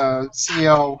the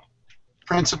CL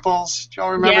principles. Do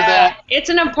y'all remember Yeah, that? it's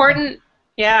an important,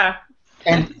 yeah.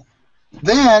 And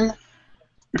then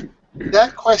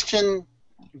that question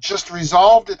just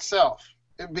resolved itself.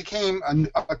 It became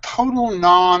a total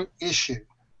non-issue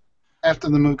after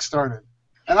the MOOC started.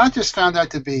 And I just found that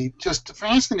to be just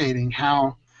fascinating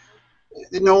how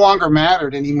it no longer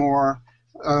mattered anymore.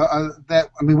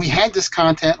 We had this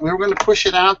content, we were going to push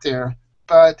it out there,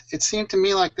 but it seemed to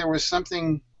me like there was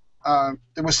something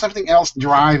else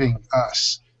driving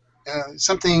us.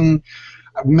 Something,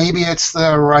 maybe it's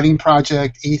the writing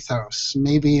project ethos,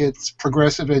 maybe it's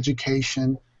progressive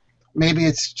education, maybe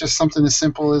it's just something as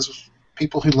simple as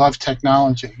people who love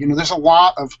technology. You know, there are a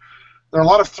lot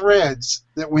of threads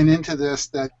that went into this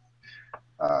that.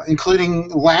 Including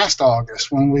last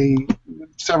August when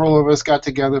several of us got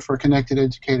together for Connected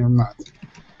Educator Month.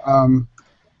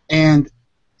 And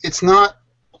it's not,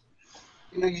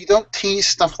 you don't tease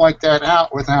stuff like that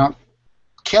out without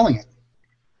killing it.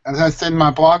 As I said in my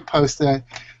blog post, that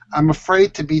I'm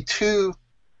afraid to be too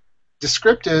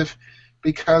descriptive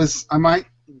because I might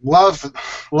love the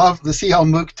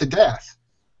CLMOOC to death.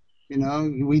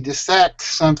 We dissect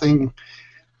something,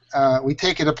 we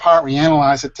take it apart, we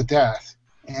analyze it to death.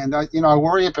 And I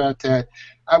worry about that.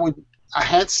 I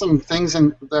had some things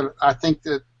that I think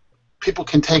that people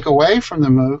can take away from the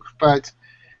MOOC, but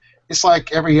it's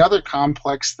like every other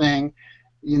complex thing.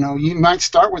 You might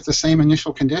start with the same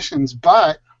initial conditions,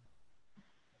 but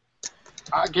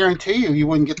I guarantee you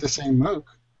wouldn't get the same MOOC.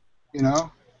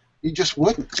 You just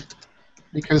wouldn't,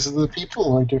 because the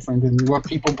people are different and what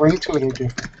people bring to it are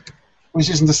different. Which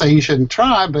isn't to say you shouldn't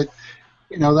try, but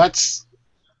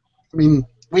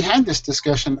we had this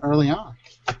discussion early on,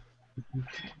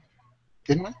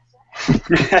 didn't we?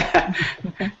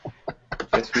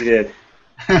 Yes, we did.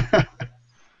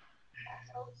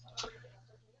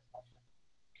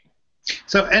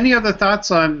 So, any other thoughts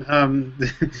on? I'm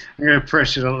going to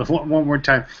push it one more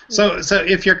time. So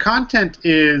if your content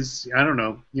is, I don't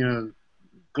know,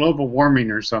 global warming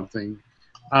or something,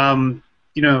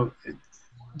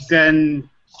 then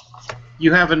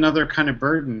you have another kind of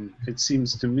burden. It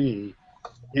seems to me.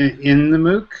 In the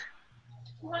MOOC?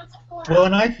 Well,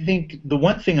 and I think the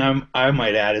one thing I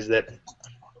might add is that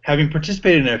having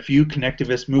participated in a few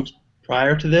connectivist MOOCs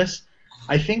prior to this,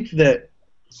 I think that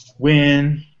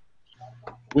when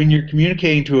you're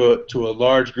communicating to a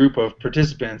large group of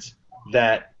participants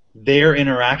that their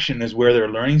interaction is where their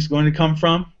learning is going to come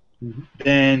from,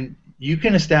 then you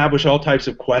can establish all types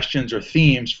of questions or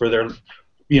themes for their,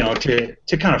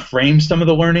 to kind of frame some of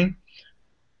the learning.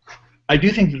 I do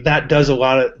think that does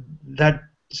that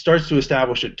starts to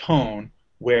establish a tone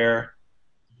where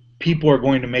people are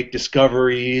going to make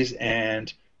discoveries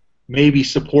and maybe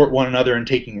support one another in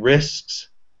taking risks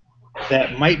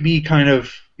that might be kind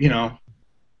of,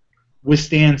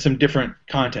 withstand some different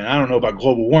content. I don't know about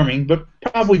global warming, but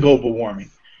probably global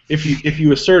warming. If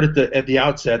you assert at the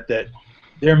outset that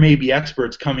there may be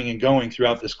experts coming and going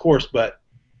throughout this course, but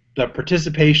the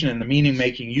participation and the meaning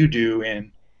making you do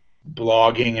in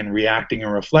blogging and reacting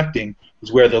and reflecting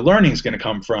is where the learning is going to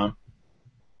come from.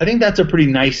 I think that's a pretty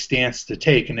nice stance to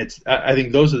take, and I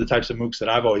think those are the types of MOOCs that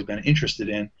I've always been interested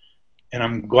in, and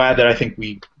I'm glad that I think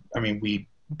we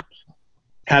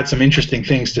had some interesting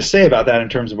things to say about that in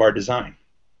terms of our design.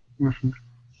 I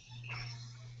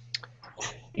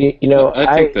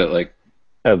think that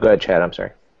Oh, go ahead, Chad. I'm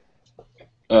sorry.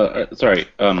 Sorry.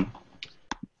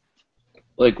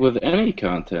 With any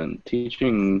content,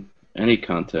 teaching any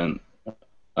content,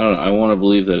 I don't know, I want to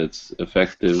believe that it's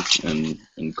effective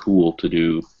and cool to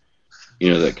do,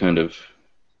 that kind of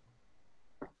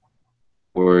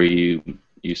where you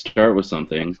start with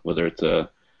something, whether it's a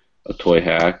toy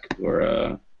hack or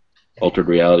a altered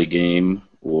reality game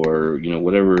or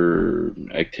whatever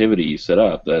activity you set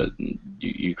up, that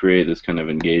you create this kind of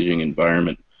engaging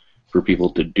environment for people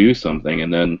to do something,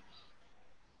 and then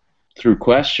through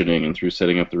questioning and through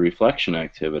setting up the reflection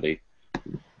activity,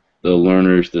 the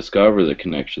learners discover the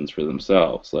connections for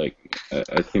themselves. I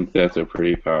think that's a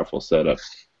pretty powerful setup,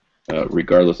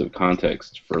 regardless of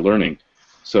context, for learning.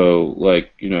 So, I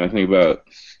think about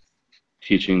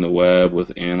teaching the web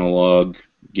with analog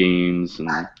games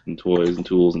and toys and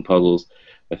tools and puzzles.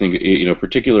 I think,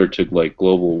 particular to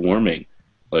global warming,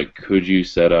 could you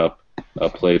set up a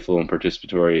playful and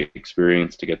participatory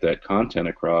experience to get that content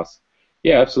across?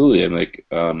 Yeah, absolutely. And I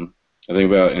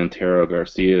think about Antero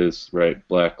Garcia's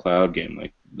Black Cloud game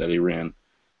that he ran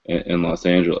in Los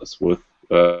Angeles with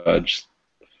his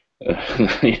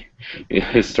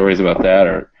stories about that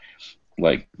are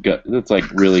it's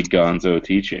really gonzo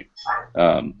teaching,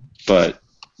 but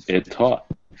it taught.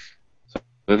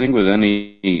 I think with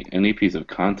any piece of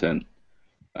content,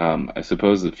 I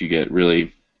suppose if you get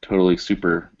really totally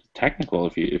super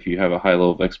technical, if you have a high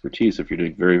level of expertise, if you're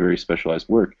doing very, very specialized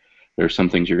work, there are some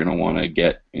things you're going to want to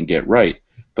get right.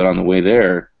 But on the way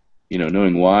there,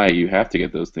 knowing why you have to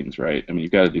get those things right, I mean,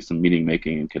 you've got to do some meaning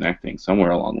making and connecting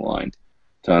somewhere along the line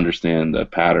to understand the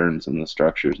patterns and the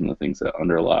structures and the things that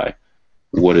underlie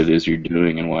what it is you're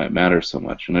doing and why it matters so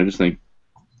much. And I just think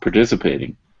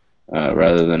participating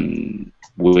rather than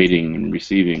waiting and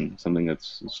receiving something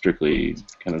that's strictly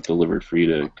kind of delivered for you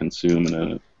to consume in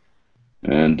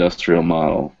an industrial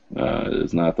model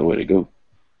is not the way to go.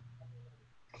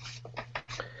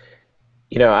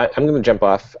 I'm going to jump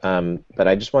off, but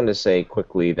I just wanted to say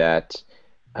quickly that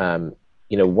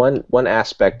one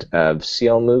aspect of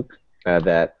CLMOOC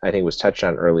that I think was touched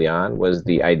on early on was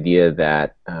the idea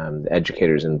that the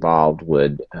educators involved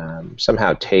would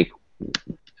somehow take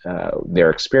their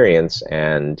experience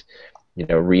and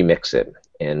remix it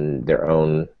in their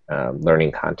own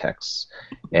learning contexts.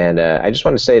 And I just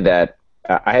want to say that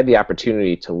I had the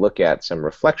opportunity to look at some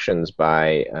reflections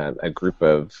by a group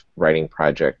of writing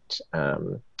project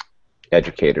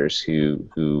educators who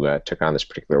took on this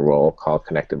particular role called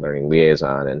Connected Learning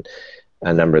Liaison, and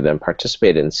a number of them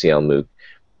participated in CLMOOC.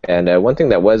 And one thing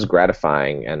that was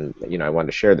gratifying, and I wanted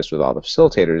to share this with all the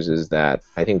facilitators, is that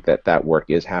I think that work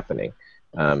is happening.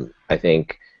 I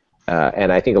think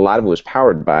a lot of it was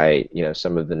powered by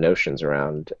some of the notions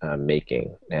around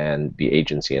making and the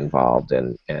agency involved,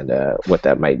 and what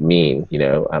that might mean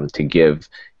to give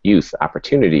youth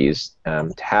opportunities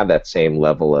to have that same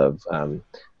level of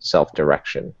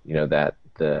self-direction that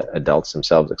the adults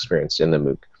themselves experienced in the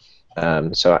MOOC.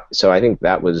 So I think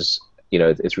that was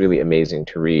it's really amazing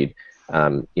to read.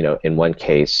 In one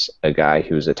case, a guy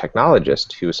who's a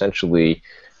technologist who essentially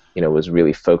was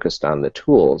really focused on the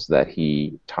tools that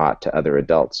he taught to other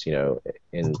adults,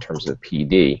 in terms of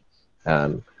PD,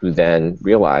 who then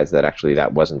realized that actually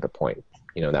that wasn't the point.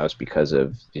 That was because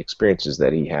of the experiences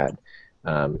that he had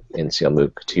in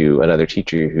CLMOOC, to another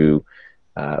teacher who,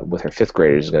 with her fifth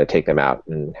graders, is going to take them out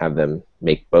and have them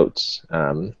make boats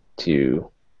to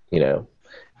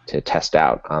test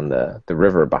out on the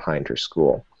river behind her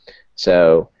school.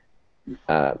 So,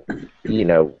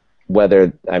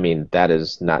 whether, that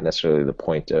is not necessarily the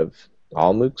point of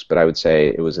all MOOCs, but I would say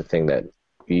it was a thing that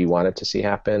we wanted to see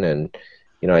happen, and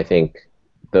I think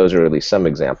those are at least some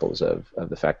examples of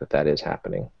the fact that is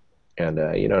happening, and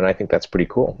and I think that's pretty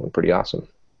cool and pretty awesome.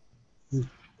 So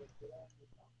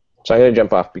I'm going to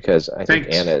jump off because I think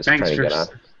Anna is trying to get on.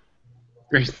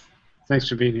 Great, thanks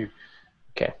for being here.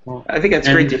 Okay. Well, I think that's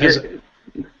great to hear.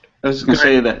 I was just going to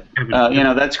say that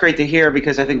that's great to hear,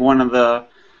 because I think one of the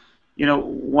I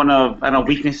don't know,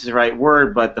 weakness is the right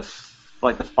word, but the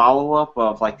follow-up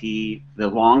of the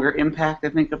longer impact, I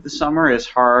think, of the summer is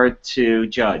hard to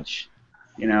judge,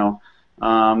 and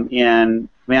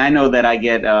I know that I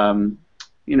get,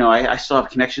 I still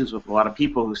have connections with a lot of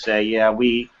people who say, yeah,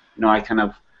 I kind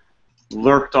of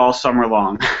lurked all summer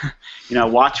long,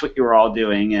 watch what you were all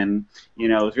doing, and, it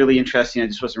was really interesting. I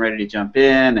just wasn't ready to jump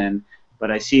in, but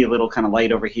I see a little kind of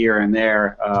light over here and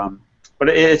there. But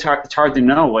it's hard to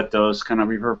know what those kind of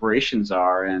reverberations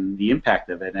are and the impact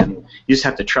of it, and you just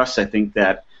have to trust, I think,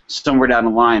 that somewhere down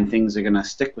the line things are going to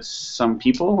stick with some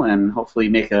people and hopefully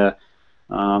make an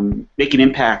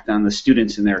impact on the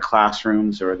students in their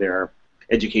classrooms or their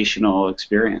educational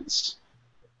experience.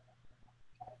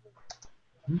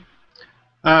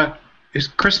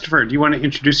 Christopher, do you want to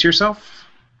introduce yourself?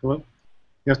 Hello?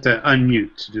 You have to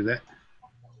unmute to do that.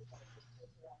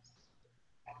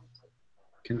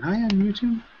 Can I unmute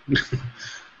him?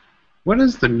 What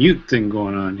is the mute thing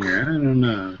going on here? I don't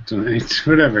know tonight.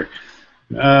 Whatever.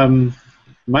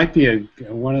 Might be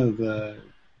one of the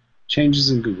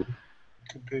changes in Google.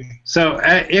 Could be. So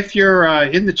if you're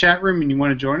in the chat room and you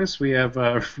want to join us, we have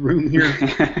a room here.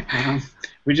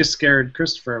 We just scared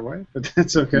Christopher away, but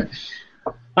that's okay.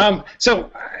 So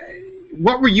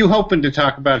what were you hoping to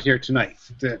talk about here tonight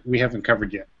that we haven't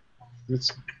covered yet?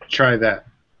 Let's try that.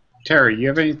 Terry, you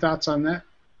have any thoughts on that?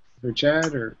 Or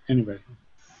Chad, or anybody?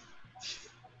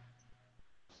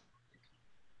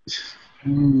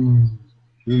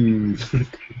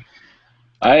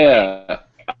 I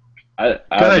don't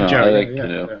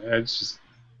know. It's just.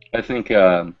 I think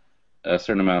a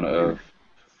certain amount of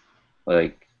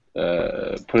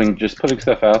putting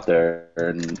stuff out there,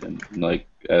 and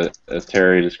as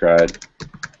Terry described,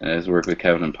 his work with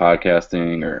Kevin in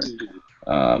podcasting, or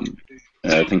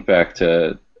I think back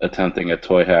to attempting a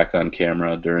toy hack on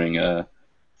camera during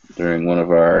one of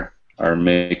our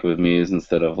make with me's,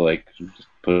 instead of just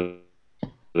putting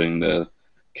the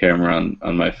camera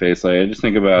on my face. I just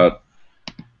think about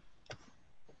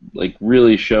like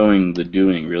really showing the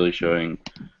doing, really showing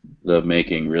the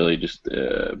making, really just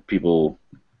people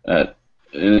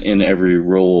in every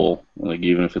role, like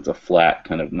even if it's a flat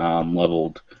kind of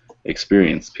non-leveled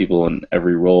experience, people in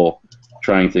every role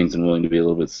trying things and willing to be a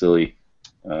little bit silly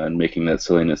and making that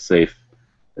silliness safe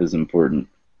is important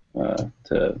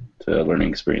to a learning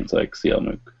experience like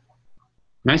CLMOOC.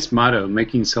 Nice motto,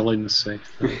 making silliness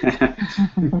safe.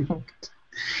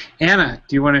 Anna,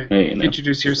 do you want to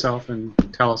introduce yourself and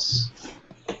tell us?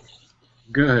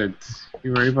 Good.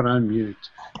 You were able to unmute.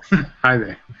 Hi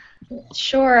there.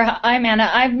 Sure. I'm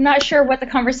Anna. I'm not sure what the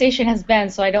conversation has been,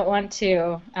 so I don't want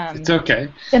to. It's okay.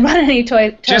 Step on any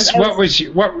toys. Just what's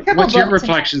your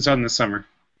reflections on the summer?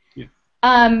 Yeah.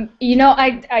 You know,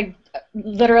 I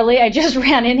literally I just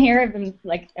ran in here. I've been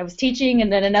I was teaching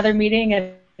and then another meeting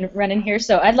and run in here,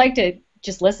 so I'd like to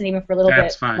just listen even for a little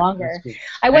bit longer.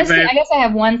 I guess I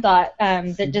have one thought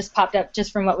that just popped up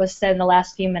just from what was said in the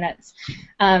last few minutes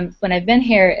when I've been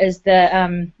here is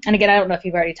and again I don't know if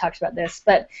you've already talked about this,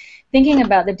 but thinking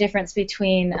about the difference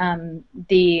between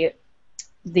the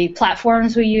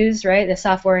platforms we use, right, the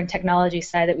software and technology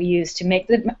side that we use to make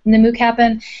the MOOC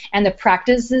happen, and the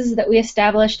practices that we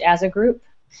established as a group.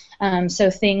 So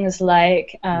things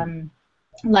like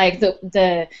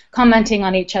the commenting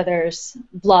on each other's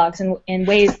blogs in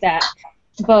ways that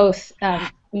both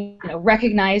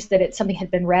recognized that something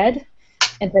had been read,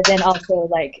 and but then also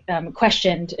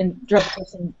questioned and drove the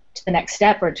person to the next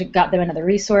step or got them another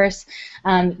resource.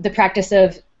 The practice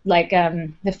of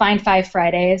the Find 5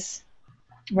 Fridays,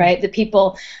 right? The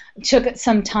people took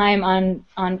some time on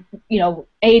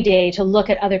a day to look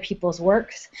at other people's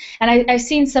works, and I've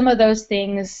seen some of those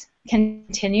things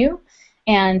continue.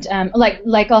 And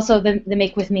like also the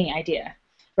Make With Me idea,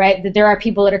 right? That there are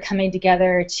people that are coming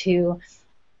together to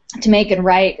make and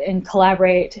write and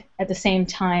collaborate at the same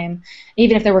time,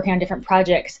 even if they're working on different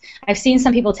projects. I've seen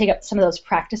some people take up some of those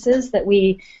practices that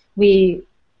we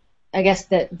I guess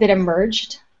that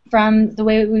emerged from the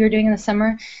way we were doing in the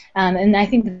summer, and I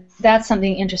think that's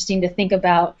something interesting to think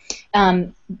about.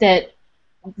 That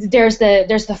there's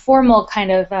the formal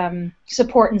kind of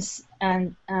support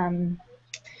and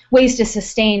ways to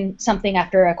sustain something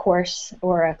after a course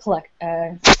or a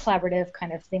collaborative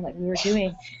kind of thing like we were doing.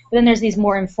 But then there's these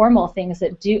more informal things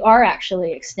that are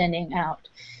actually extending out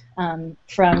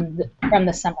from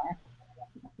the summer.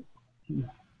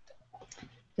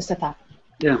 Just a thought.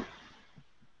 Yeah.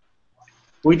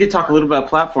 We did talk a little about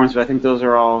platforms, but I think those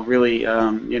are all really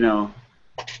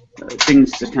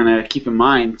things to kind of keep in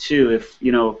mind too. If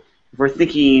we're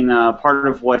thinking part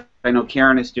of what I know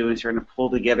Karen is doing is trying to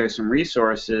pull together some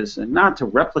resources, and not to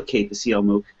replicate the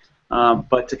CLMOOC,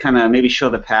 but to kind of maybe show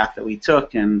the path that we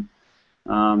took, and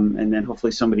then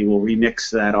hopefully somebody will remix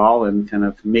that all and kind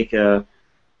of make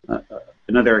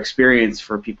another experience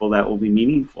for people that will be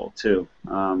meaningful too.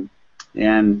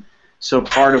 And so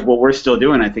part of what we're still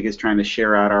doing, I think, is trying to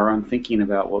share out our own thinking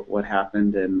about what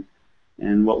happened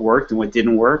and what worked and what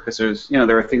didn't work. Because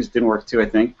there are things that didn't work too, I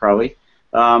think, probably.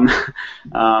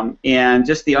 And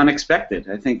just the unexpected.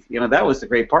 I think that was the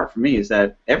great part for me, is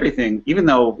that everything, even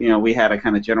though we had a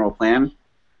kind of general plan,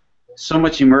 so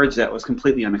much emerged that was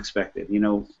completely unexpected.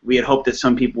 We had hoped that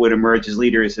some people would emerge as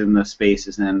leaders in the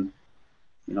spaces, and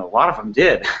a lot of them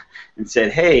did, and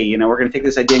said, hey, we're going to take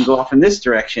this idea and go off in this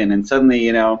direction, and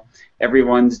suddenly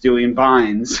everyone's doing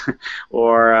vines,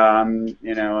 or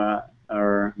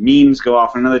or memes go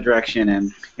off in another direction,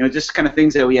 and just kind of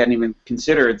things that we hadn't even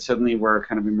considered suddenly were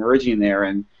kind of emerging there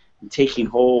and taking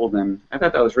hold. And I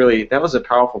thought that was a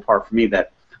powerful part for me,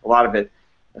 that a lot of it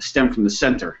stemmed from the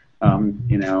center, of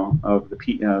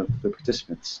the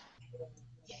participants.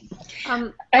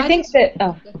 I think that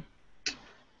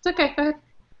it's okay. Go ahead.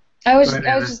 I was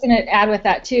just going to add with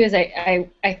that too, is I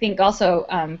think also,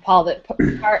 Paul,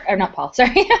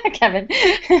 Kevin,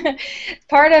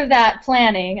 part of that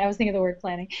planning, I was thinking of the word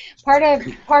planning, part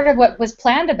of what was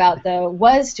planned about though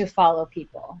was to follow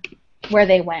people where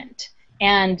they went,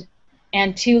 and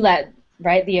to let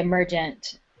the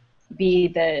emergent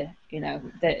be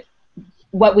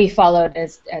what we followed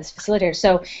as facilitators.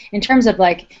 So in terms of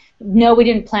no, we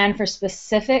didn't plan for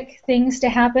specific things to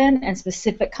happen and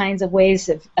specific kinds of ways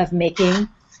of making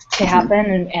to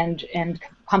happen and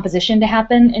composition to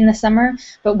happen in the summer,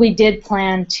 but we did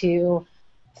plan to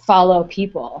follow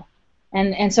people.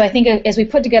 And so I think as we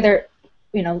put together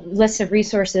lists of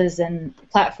resources and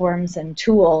platforms and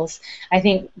tools, I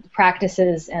think the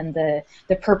practices and the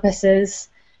purposes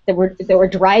that were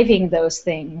driving those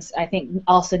things, I think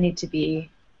also need to be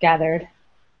gathered.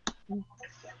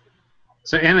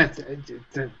 So Anna,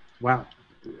 wow,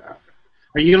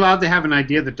 Are you allowed to have an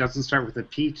idea that doesn't start with a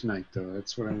P tonight, though?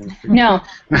 That's what I want to figure No,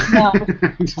 no.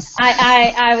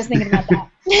 I was thinking about that.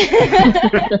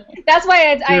 That's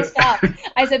why I stopped.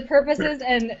 I said purposes,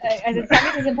 and I said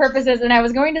techniques and purposes, and I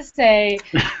was going to say,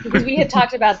 because we had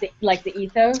talked about the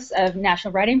ethos of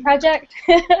National Writing Project,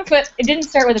 but it didn't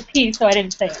start with a P, so I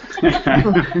didn't say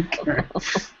it.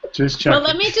 Just checking. Well,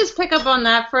 let me just pick up on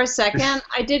that for a second.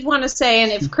 I did want to say,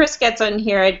 and if Chris gets on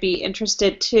here, I'd be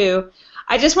interested too.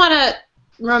 I just want to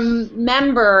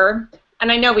remember,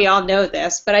 and I know we all know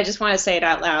this, but I just want to say it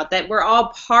out loud, that we're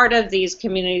all part of these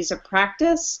communities of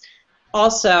practice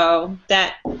also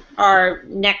that are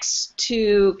next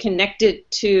to, connected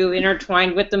to,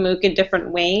 intertwined with the MOOC in different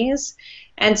ways.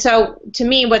 And so to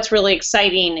me, what's really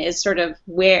exciting is sort of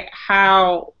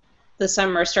how the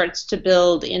summer starts to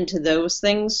build into those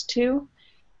things too.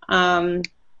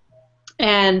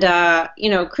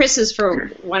 Chris is, for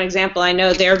one example, I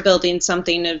know they're building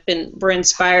something. We're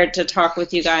inspired to talk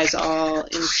with you guys all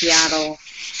in Seattle,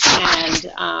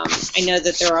 and I know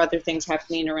that there are other things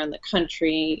happening around the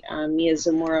country. Mia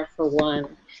Zamora, for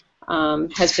one,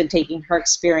 has been taking her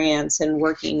experience and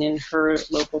working in her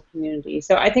local community.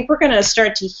 So I think we're going to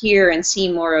start to hear and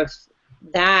see more of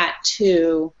that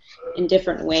too, in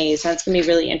different ways. That's going to be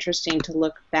really interesting to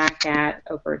look back at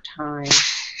over time.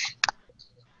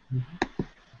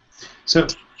 So,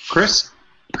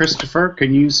 Christopher,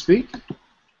 can you speak?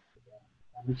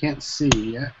 We can't see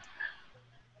yet.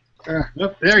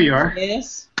 Oh, there you are.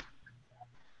 Yes.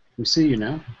 We see you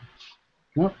now.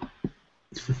 Nope.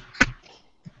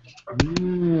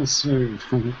 So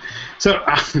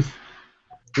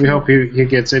we hope he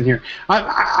gets in here.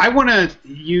 I want to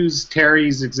use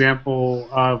Terry's example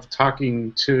of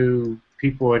talking to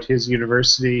people at his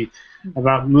university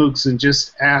about MOOCs and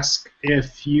just ask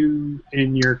if you,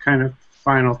 in your kind of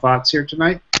final thoughts here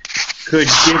tonight, could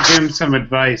give him some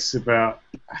advice about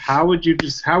how would you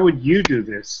do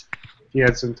this if you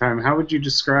had some time. How would you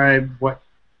describe what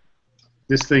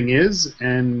this thing is,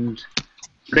 and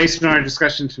based on our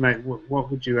discussion tonight,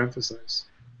 what would you emphasize?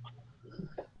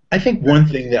 I think one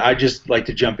thing that I'd just like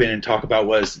to jump in and talk about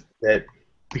was that,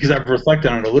 because I've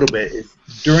reflected on it a little bit, is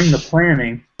during the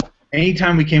planning,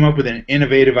 anytime we came up with an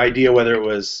innovative idea, whether it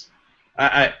was,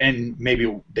 and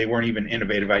maybe they weren't even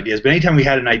innovative ideas, but anytime we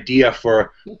had an idea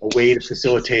for a way to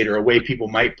facilitate or a way people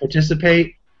might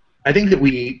participate, I think that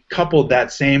we coupled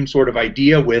that same sort of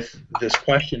idea with this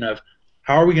question of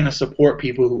how are we going to support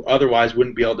people who otherwise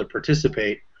wouldn't be able to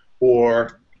participate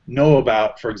or know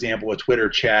about, for example, a Twitter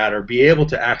chat or be able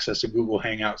to access a Google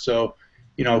Hangout. So,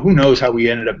 who knows how we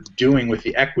ended up doing with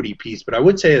the equity piece, but I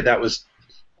would say that was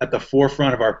at the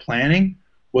forefront of our planning,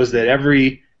 was that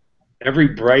every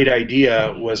bright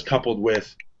idea was coupled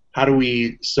with how do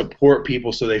we support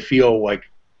people so they feel like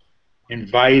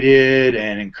invited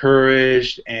and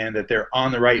encouraged and that they're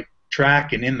on the right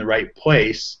track and in the right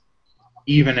place,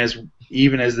 even as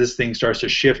this thing starts to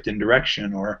shift in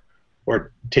direction or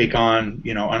take on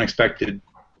unexpected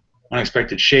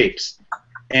shapes.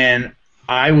 And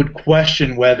I would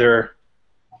question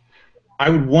I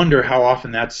would wonder how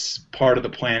often that's part of the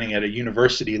planning at a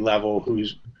university level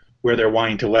where they're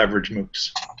wanting to leverage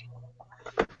MOOCs.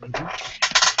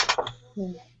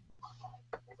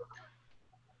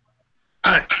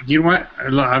 You know what?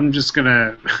 I'm just going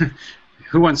to...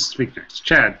 Who wants to speak next?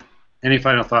 Chad, any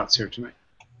final thoughts here tonight?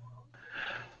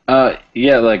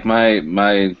 Yeah, like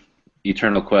my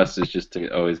eternal quest is just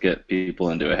to always get people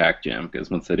into a hack jam,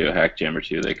 because once they do a hack jam or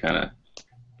two, they kind of,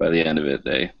 by the end of it,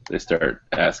 they start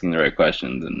asking the right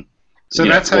questions. And so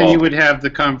that's how you would have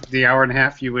the hour and a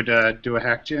half. You would do a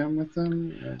hack jam with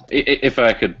them. If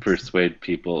I could persuade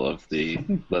people of the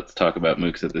let's talk about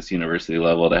MOOCs at this university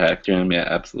level to hack jam, yeah,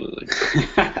 absolutely.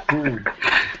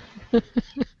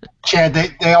 Chad,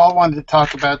 they all wanted to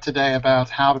talk about today about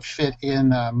how to fit in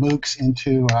MOOCs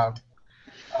into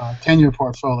tenure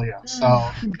portfolio. So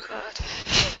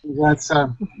that's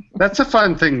a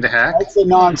fun thing to hack. That's a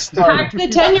non-starter. Hack the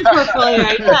tenure portfolio,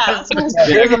 yeah.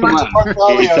 Here's a bunch of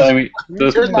portfolios.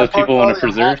 Does people want to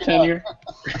preserve tenure?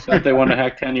 Don't they want to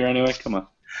hack tenure anyway? Come on.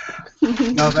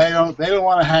 No, they don't. They don't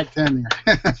want to hack tenure.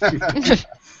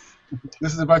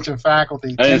 This is a bunch of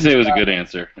faculty. I didn't say it was a good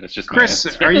answer. It's just Chris,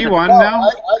 my answer. are you on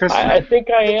now? I think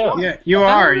I am. Yeah, you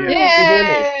are.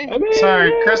 Yay!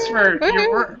 Sorry, Christopher.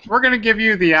 We're going to give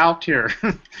you the out here.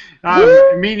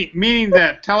 Meaning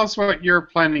that, tell us what you're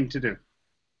planning to do.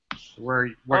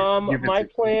 My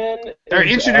plan is,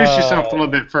 introduce yourself a little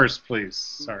bit first, please.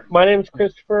 Sorry. My name is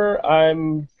Christopher.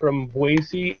 I'm from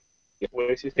Boise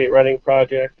State Writing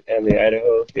Project and the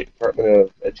Idaho State Department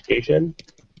of Education.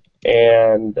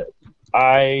 And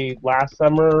I last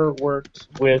summer worked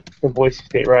with the Boise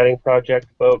State Writing Project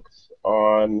folks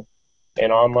on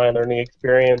an online learning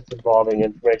experience involving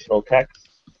informational text,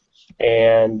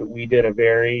 and we did a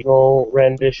very full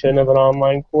rendition of an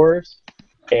online course.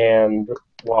 And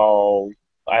while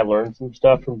I learned some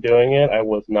stuff from doing it, I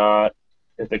was not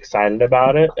as excited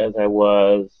about it as I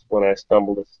was when I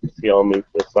stumbled to CLMOOC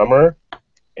this summer.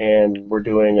 And we're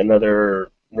doing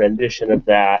another rendition of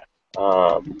that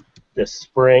this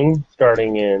spring,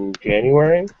 starting in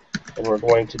January, and we're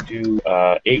going to do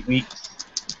 8 weeks,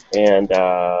 and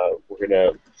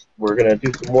we're gonna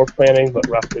do some more planning, but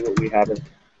roughly what we have is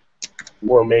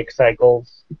 4 make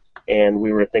cycles, and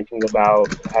we were thinking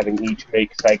about having each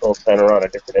make cycle center on a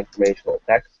different informational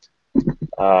text.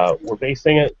 We're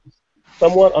basing it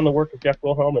somewhat on the work of Jeff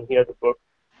Wilhelm, and he has a book.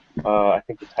 I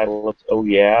think the title is "Oh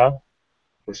Yeah,"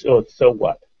 it's "So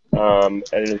What," and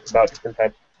it's about different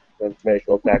types of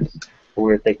informational text. We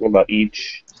were thinking about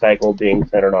each cycle being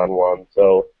centered on one.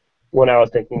 So one I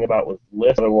was thinking about was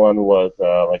list. The other one was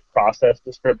like process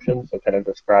description, so kind of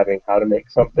describing how to make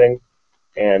something.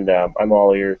 And I'm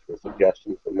all ears for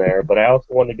suggestions from there. But I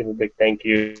also want to give a big thank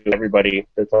you to everybody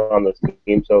that's on this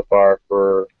team so far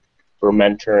for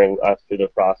mentoring us through the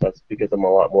process, because I'm a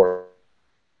lot more.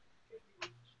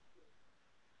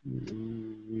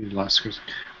 We lost Chris.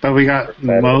 But we got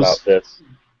excited most about this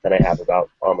than I have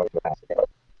about online capacity.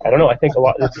 I don't know. I think a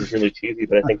lot. This is really cheesy,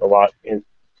 but I think a lot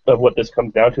of what this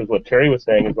comes down to is what Terry was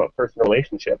saying is about personal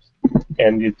relationships,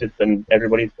 and it's just been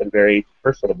everybody's been very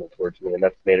personable towards me, and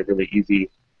that's made it really easy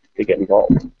to get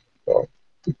involved. So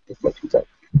that's my 2 cents.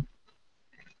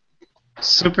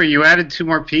 Super. You added 2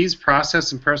 more P's: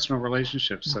 process and personal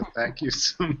relationships. So thank you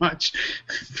so much.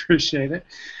 Appreciate it.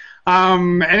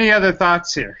 Any other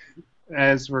thoughts here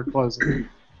as we're closing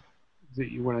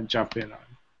that you want to jump in on?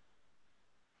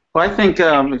 Well, I think,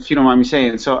 if you don't mind me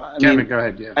saying, so Kevin, go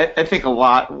ahead. Yeah. I think a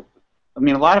lot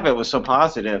of it was so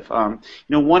positive.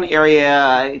 One area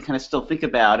I kind of still think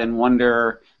about and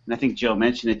wonder, and I think Joe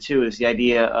mentioned it too, is the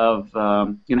idea of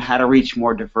how to reach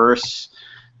more diverse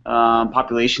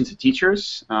populations of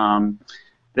teachers.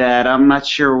 That I'm not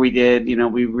sure we did.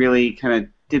 We really kind of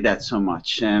did that so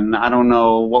much, and I don't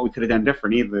know what we could have done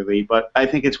different either. But I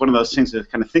think it's one of those things to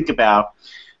kind of think about.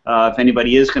 If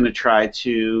anybody is going to try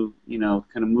to, kind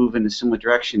of move in a similar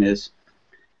direction, is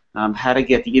how to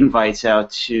get the invites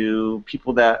out to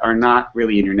people that are not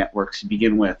really in your networks to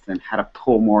begin with, and how to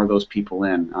pull more of those people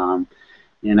in.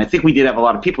 And I think we did have a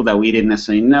lot of people that we didn't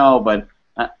necessarily know, but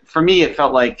for me it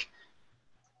felt like,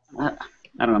 I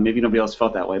don't know, maybe nobody else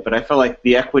felt that way, but I felt like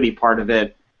the equity part of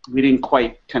it, we didn't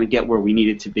quite kind of get where we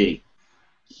needed to be.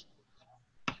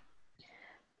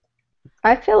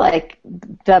 I feel like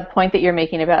the point that you're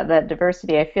making about that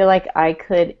diversity, I feel like I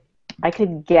could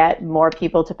get more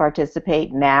people to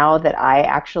participate now that I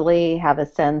actually have a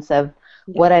sense of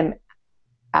what I'm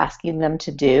asking them to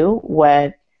do,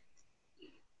 what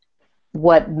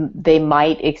they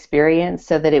might experience,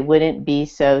 so that it wouldn't be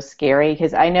so scary.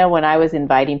 Because I know when I was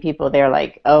inviting people, they're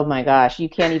like, oh my gosh, you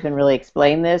can't even really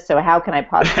explain this, so how can I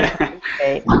possibly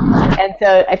participate? And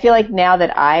so I feel like now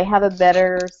that I have a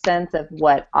better sense of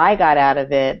what I got out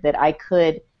of it, that I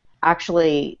could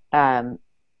actually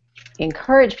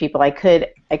encourage people. I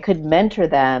could mentor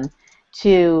them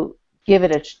to give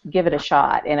it a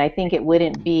shot, and I think it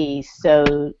wouldn't be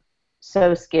so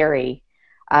scary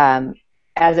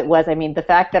as it was. I mean, the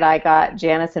fact that I got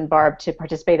Janice and Barb to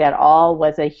participate at all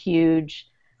was a huge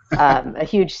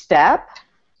step.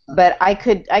 But I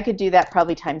could do that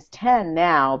probably times 10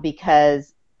 now,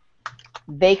 because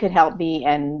they could help me,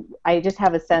 and I just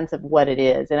have a sense of what it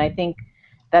is, and I think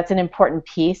that's an important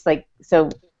piece. Like, so,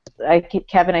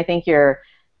 Kevin, I think you're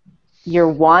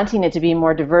wanting it to be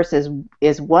more diverse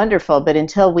is wonderful, but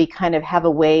until we kind of have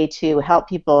a way to help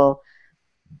people,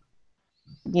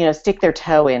 stick their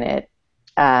toe in it,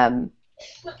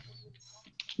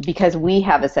 because we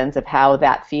have a sense of how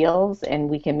that feels, and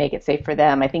we can make it safe for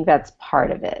them. I think that's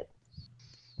part of it.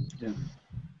 Yeah,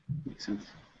 makes sense.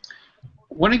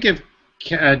 I want to give,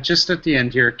 just at the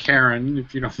end here, Karen,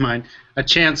 if you don't mind, a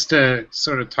chance to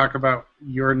sort of talk about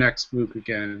your next MOOC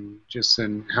again, just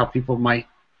and how people might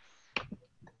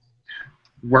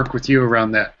work with you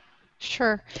around that.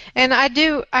 Sure. And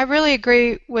I really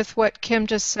agree with what Kim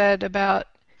just said about,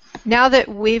 now that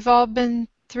we've all been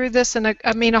through this, and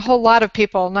I mean a whole lot of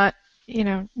people, not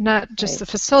just the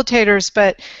facilitators,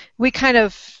 but we kind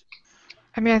of,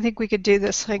 I think we could do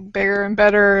this like bigger and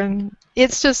better, and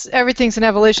it's just, everything's an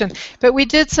evolution. But we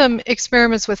did some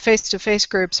experiments with face-to-face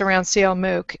groups around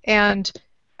CLMOOC, and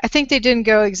I think they didn't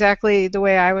go exactly the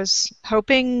way I was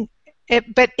hoping,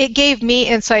 but it gave me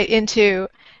insight into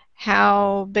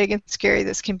how big and scary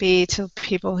this can be to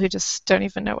people who just don't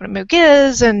even know what a MOOC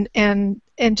is,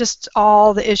 and just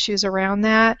all the issues around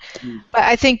that. But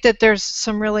I think that there's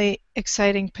some really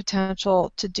exciting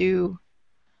potential to do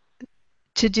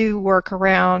work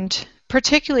around,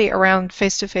 particularly around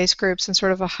face-to-face groups and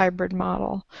sort of a hybrid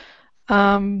model.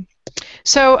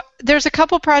 So there's a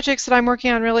couple projects that I'm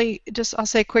working on, really, just I'll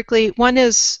say quickly. One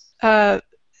is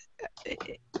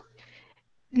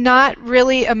not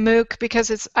really a MOOC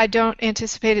because I don't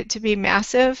anticipate it to be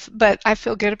massive, but I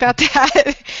feel good about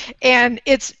that. And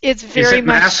it's very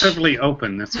much massively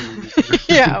open. That's what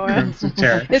yeah, well,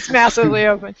 it's massively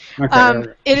open.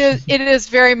 Okay. It is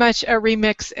very much a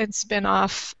remix and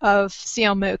spin-off of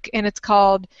CLMOOC, and it's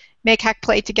called Make Hack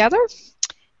Play Together.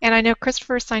 And I know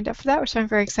Christopher signed up for that, which I'm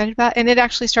very excited about. And it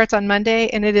actually starts on Monday,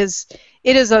 and it is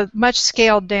a much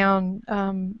scaled down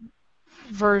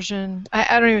version.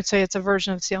 I don't even say it's a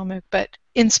version of CLMOOC, but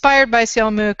inspired by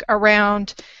CLMOOC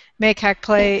around Make Hack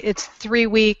Play. It's 3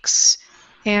 weeks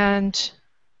and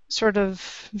sort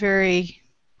of very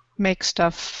make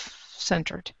stuff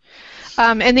centered.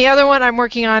 And the other one I'm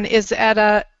working on is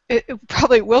it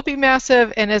probably will be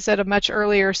massive and is at a much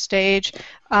earlier stage,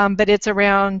 but it's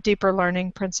around deeper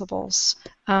learning principles,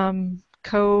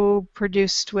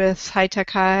 co-produced with High Tech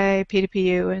High,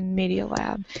 P2PU, and Media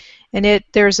Lab. And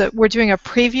we're doing a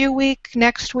preview week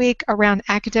next week around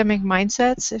academic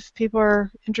mindsets. If people are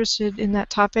interested in that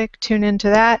topic, tune into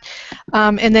that.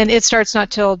 And then it starts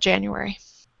not till January.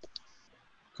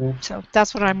 Cool. So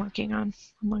that's what I'm working on,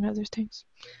 among other things.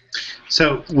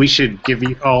 So we should give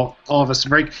you all of us a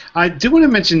break. I do want to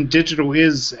mention Digital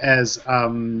Is as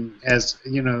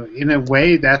you know, in a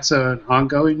way that's an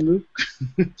ongoing MOOC.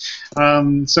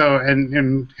 So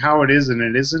and how it is and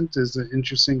it isn't is an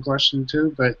interesting question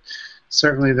too. But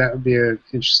certainly that would be an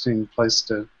interesting place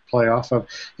to play off of.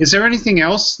 Is there anything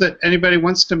else that anybody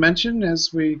wants to mention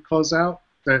as we close out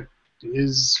that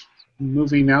is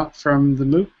moving out from the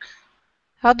MOOC?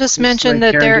 I'll just mention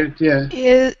that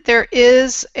there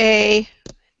is a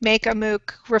Make a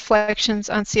MOOC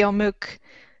Reflections on CLMOOC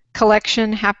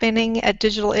collection happening at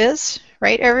Digital Is,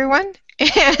 right, everyone?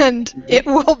 And it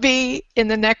will be in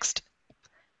the next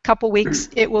couple weeks.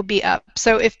 It will be up.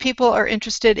 So if people are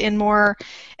interested in more,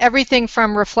 everything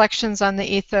from reflections on the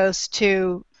ethos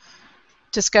to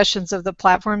discussions of the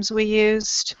platforms we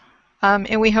used,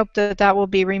 and we hope that will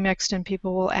be remixed and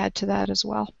people will add to that as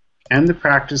well. And the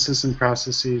practices and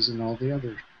processes and all the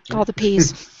other. All the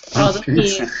P's. All the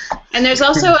P's. And there's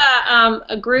also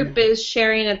a group is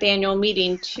sharing at the annual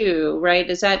meeting too, right?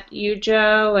 Is that you,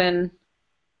 Joe, and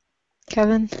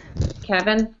Kevin?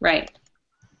 Kevin, right.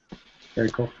 Very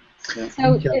cool.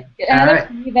 So another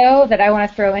thing, though, that I want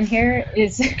to throw in here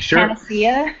is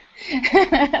Panacea.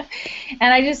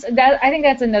 And I think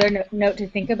that's another note to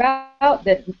think about,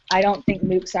 that I don't think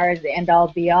MOOCs are the end-all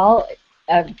be-all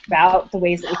about the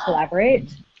ways that we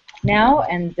collaborate now,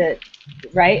 and that,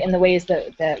 right, and the ways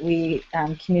that we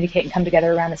communicate and come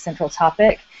together around a central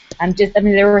topic.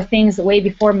 There were things way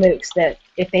before MOOCs that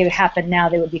if they would happen now,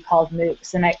 they would be called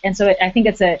MOOCs, and so I think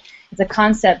it's a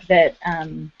concept that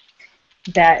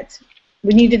that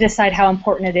we need to decide how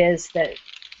important it is that,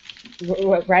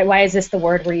 right, why is this the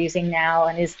word we're using now,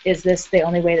 and is this the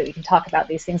only way that we can talk about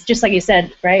these things? Just like you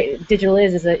said, right, Digital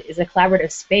is a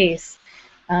collaborative space.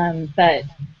 But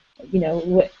you know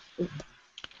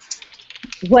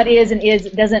what is and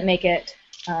doesn't make it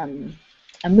a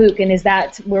MOOC, and is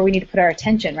that where we need to put our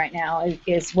attention right now?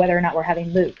 Is whether or not we're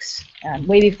having MOOCs.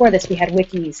 Way before this, we had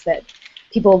wikis that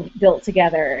people built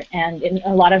together, and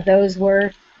a lot of those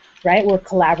were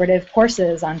collaborative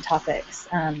courses on topics.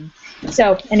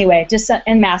 So anyway,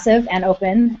 and massive and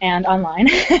open and online,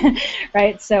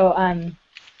 right? So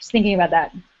just thinking about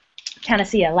that.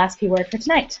 Panacea, last keyword for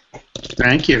tonight.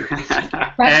 Thank you.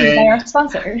 Brought to you by our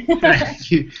sponsor. Thank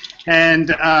you. And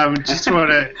just want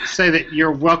to say that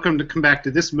you're welcome to come back to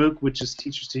this MOOC, which is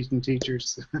Teachers Teaching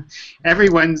Teachers, every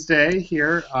Wednesday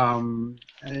here. And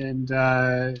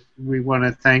we want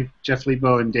to thank Jeff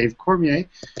Lebo and Dave Cormier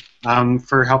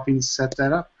for helping set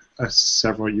that up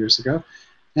several years ago.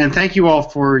 And thank you all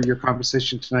for your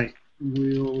conversation tonight.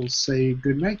 We'll say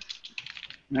good night.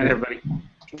 Good night, everybody.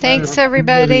 Thanks,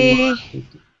 everybody.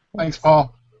 Thanks,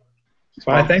 Paul.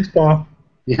 Bye. Thanks, Paul.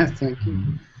 Yeah, thank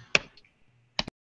you.